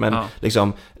provokativ kanske, men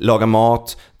liksom laga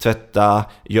mat, tvätta,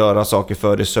 göra saker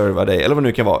för dig, serva dig, eller vad det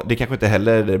nu kan vara. Det kanske inte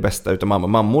heller är det bästa utav mamma.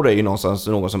 Mammor är ju någonstans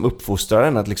någon som uppfostrar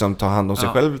en att liksom ta hand om sig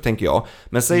själv, tänker jag.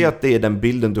 Men säg att det är den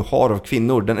bilden du har av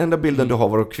kvinnor. Den enda bilden du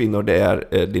har av kvinnor, det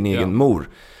är din egen mor.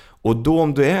 Och då,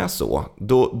 om du är så,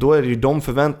 då är det ju de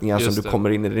förväntningar som du kommer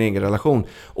in i din egen relation.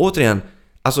 Återigen,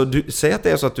 alltså säg att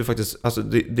det är så att du faktiskt, alltså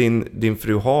din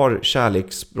fru har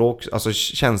kärleksspråk, alltså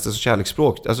tjänster och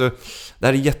kärleksspråk. Alltså det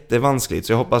här är jättevanskligt,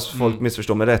 så jag hoppas folk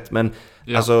missförstår mig rätt, men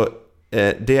alltså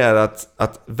det är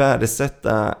att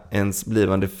värdesätta ens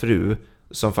blivande fru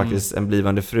som faktiskt en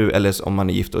blivande fru, eller om man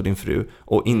är gift och din fru,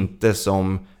 och inte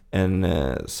som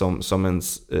som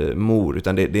ens mor,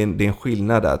 utan det är en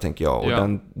skillnad där, tänker jag, och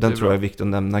den tror jag är viktigt att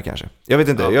nämna kanske. Jag vet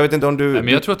inte om du... Nej,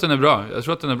 men jag tror att den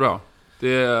är bra.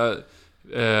 Det är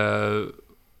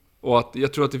och att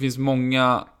jag tror att det finns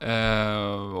många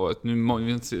och att nu vill jag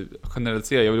inte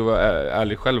generalisera, jag vill vara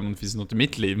ärlig själv om det finns något i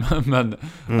mitt liv, men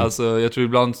alltså, jag tror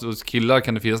ibland hos killar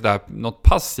kan det finnas det här, något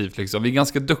passivt liksom. Vi är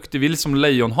ganska duktiga, vi är liksom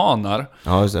lejonhanar. Vi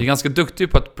är ganska duktiga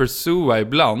på att pursua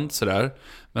ibland sådär,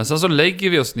 men sen så lägger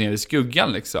vi oss ner i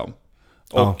skuggan liksom.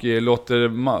 Och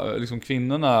låter liksom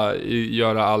kvinnorna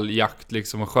göra all jakt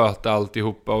liksom, och sköta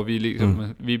alltihopa, och vi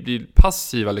blir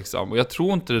passiva liksom. Och jag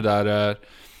tror inte det är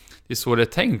så det är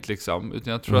tänkt liksom,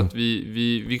 utan jag tror att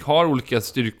vi har olika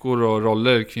styrkor och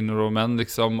roller, kvinnor och män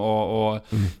liksom, och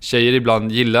tjejer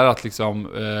ibland gillar att liksom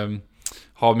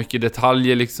ha mycket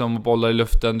detaljer liksom, och bollar i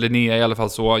luften. Linnea i alla fall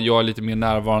så, jag är lite mer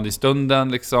närvarande i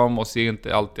stunden liksom, och ser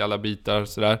inte alltid alla bitar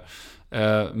sådär.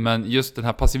 Men just den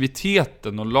här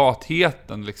passiviteten och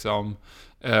latheten liksom,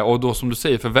 och då som du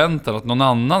säger, förväntan att någon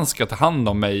annan ska ta hand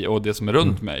om mig och det som är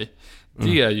runt mig,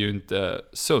 det är ju inte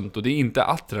sunt, och det är inte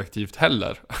attraktivt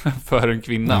heller för en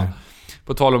kvinna. Nej.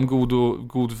 På tal om god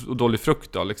och dålig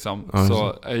frukt då liksom,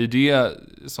 så är ju det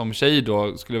som tjej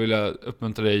då, skulle jag vilja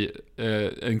uppmuntra dig,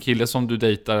 en kille som du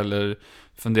dejtar eller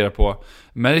funderar på,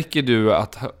 märker du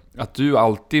att du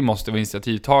alltid måste vara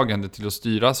initiativtagande till att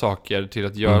styra saker, till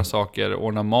att göra saker,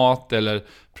 ordna mat eller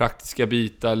praktiska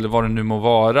bitar eller vad det nu må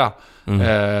vara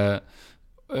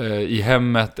i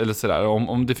hemmet eller sådär.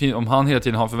 Om han hela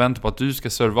tiden har förväntan på att du ska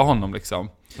serva honom liksom,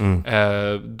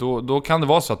 då kan det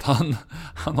vara så att han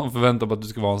har förväntan på att du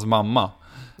ska vara hans mamma.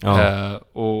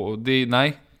 Och det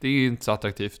är inte så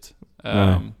attraktivt.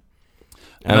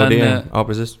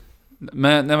 Precis.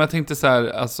 Men jag tänkte så här,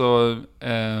 alltså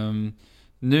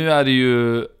nu är det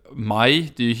ju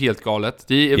maj, det är ju helt galet.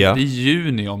 Det är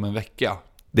juni om en vecka.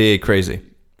 Det är crazy.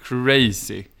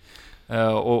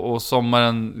 Och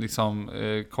sommaren liksom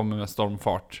kommer med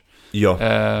stormfart.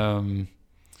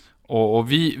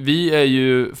 Och vi är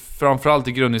ju framförallt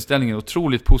i grundinställningen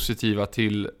otroligt positiva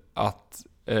till att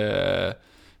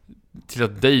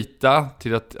dejta,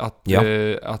 till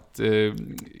att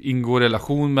ingå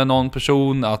relation med någon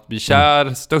person, att bli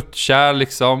kär, störtkär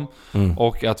liksom,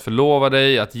 och att förlova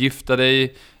dig, att gifta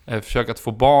dig, försöka att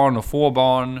få barn och få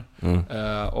barn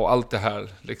och allt det här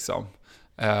liksom.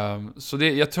 Så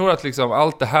jag tror att liksom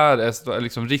allt det här är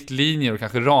liksom riktlinjer och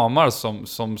kanske ramar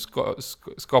som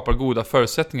skapar goda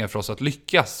förutsättningar för oss att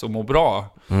lyckas och må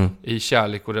bra i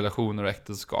kärlek och relationer och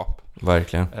äktenskap.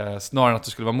 Verkligen. Snarare än att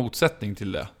det skulle vara motsättning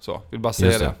till det. Så, vill bara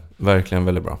säga det. Verkligen,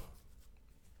 väldigt bra.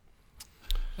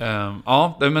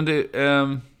 Ja, men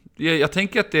jag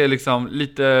tänker att det är liksom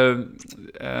lite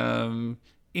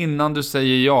innan du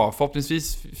säger ja.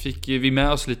 Förhoppningsvis fick vi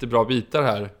med oss lite bra bitar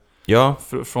här. Ja.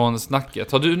 Från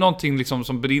snacket. Har du någonting liksom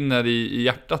som brinner i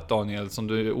hjärtat, Daniel, som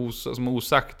du som är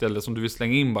osagt eller som du vill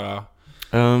slänga in bara?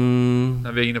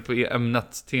 När vi är inne på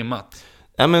ämnet, temat.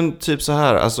 Ja, men typ så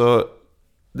här, alltså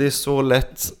det är så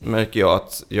lätt, märker jag,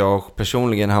 att jag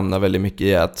personligen hamnar väldigt mycket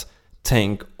i att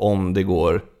tänk om det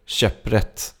går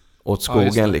käpprätt åt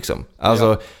skogen liksom.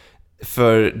 Alltså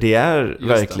för det är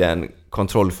verkligen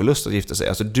kontrollförlust att gifta sig.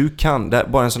 Alltså du kan,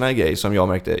 bara en sån här grej som jag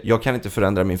märkte, jag kan inte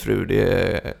förändra min fru,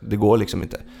 det går liksom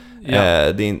inte.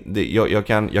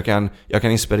 Jag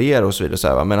kan inspirera och så vidare så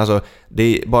här, va? Men alltså det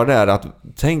är bara det här att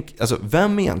tänk, alltså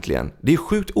vem egentligen, det är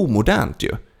sjukt omodernt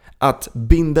ju att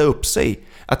binda upp sig,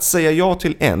 att säga ja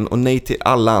till en och nej till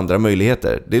alla andra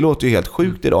möjligheter. Det låter ju helt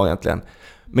sjukt idag egentligen.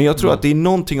 Men jag tror att det är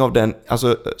någonting av den,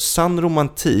 alltså sann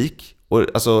romantik, och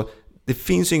alltså det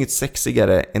finns ju inget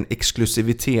sexigare än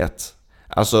exklusivitet.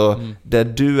 Alltså där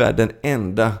du är den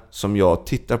enda som jag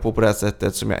tittar på det här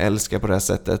sättet, som jag älskar på det här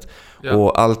sättet.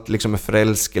 Och allt liksom är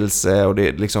förälskelse, och det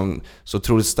är liksom så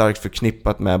otroligt starkt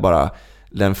förknippat med bara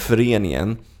den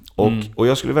föreningen. Och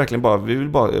jag skulle verkligen vi vill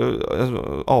bara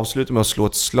avsluta med att slå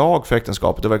ett slag för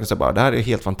äktenskapet och verkligen säga bara, det här är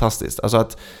helt fantastiskt. Alltså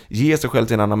att ge sig själv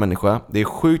till en annan människa, det är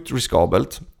sjukt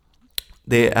riskabelt.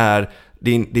 Det är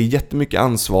jättemycket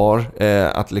ansvar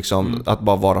att liksom att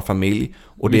bara vara familj,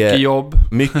 och det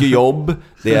är mycket jobb.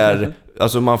 Det är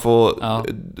alltså man får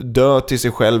dö till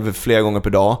sig själv flera gånger per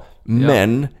dag,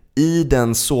 men i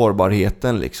den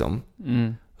sårbarheten liksom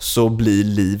så blir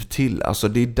liv till. Alltså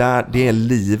det är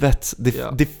livet.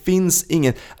 Det finns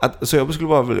ingen så jag skulle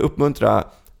bara vilja uppmuntra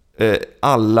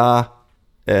alla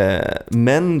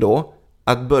män då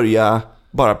att börja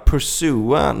bara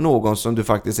pursua någon som du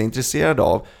faktiskt är intresserad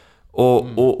av.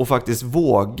 Och faktiskt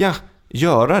våga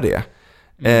göra det.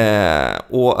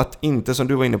 Och att inte, som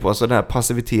du var inne på, alltså den här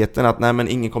passiviteten att nej, men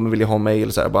ingen kommer vilja ha mig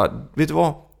eller så här, bara, vet du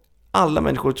vad? Alla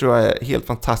människor tror jag är helt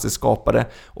fantastiskt skapade,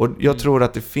 och jag tror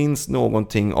att det finns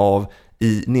någonting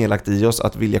nedlagt i oss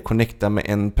att vilja connecta med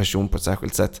en person på ett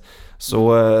särskilt sätt. Så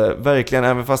verkligen,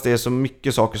 även fast det är så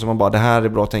mycket saker som man bara, det här är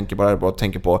bra att tänka på, det här är bra att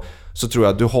tänka på, så tror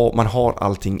jag att man har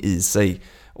allting i sig.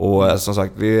 Och som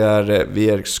sagt, vi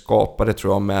är skapade,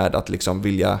 tror jag, med att liksom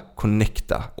vilja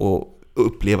connecta och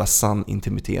uppleva sann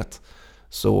intimitet.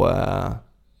 Så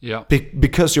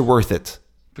because you're worth it.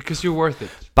 Because you're worth it.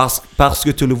 Parce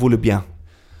que tu le voulais bien.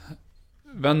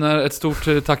 Vänner, ett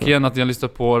stort tack igen att ni har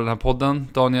lyssnat på den här podden.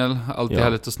 Daniel, alltid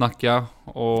härligt att snacka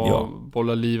och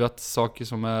bolla livet. Saker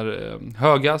som är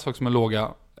höga, saker som är låga.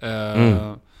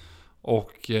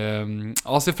 Och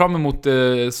ser fram emot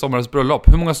sommarens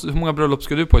bröllop. Hur många bröllop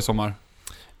ska du på i sommar?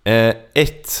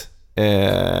 Ett. Det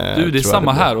är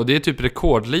samma här, och det är typ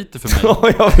rekordlite för mig. Ja,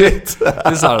 jag vet. Det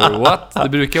är så här, what? Det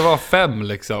brukar vara 5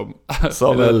 liksom.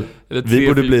 Eller vi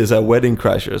borde bli så här wedding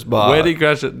crashers. Bara. Wedding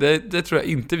crashers, det tror jag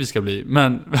inte vi ska bli.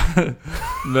 Men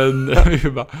vi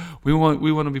bara,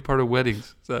 we want to be part of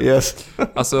weddings. Så. Yes.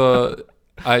 Alltså,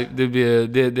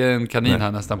 det är en kanin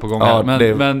här nästan på gång. Ja,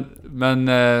 men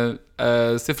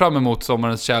se fram emot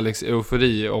sommarens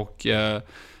kärlekseufori och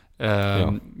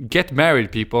get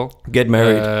married, people. Get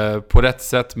married. På rätt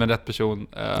sätt med rätt person.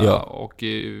 Och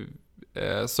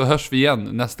så hörs vi igen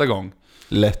nästa gång.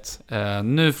 Lätt.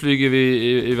 Nu flyger vi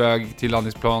iväg till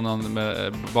landningsplanen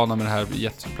med det här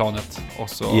jetplanet, och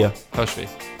så hörs vi.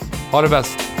 Ha det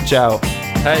bäst. Ciao.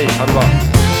 Hej, ha det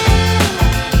bra.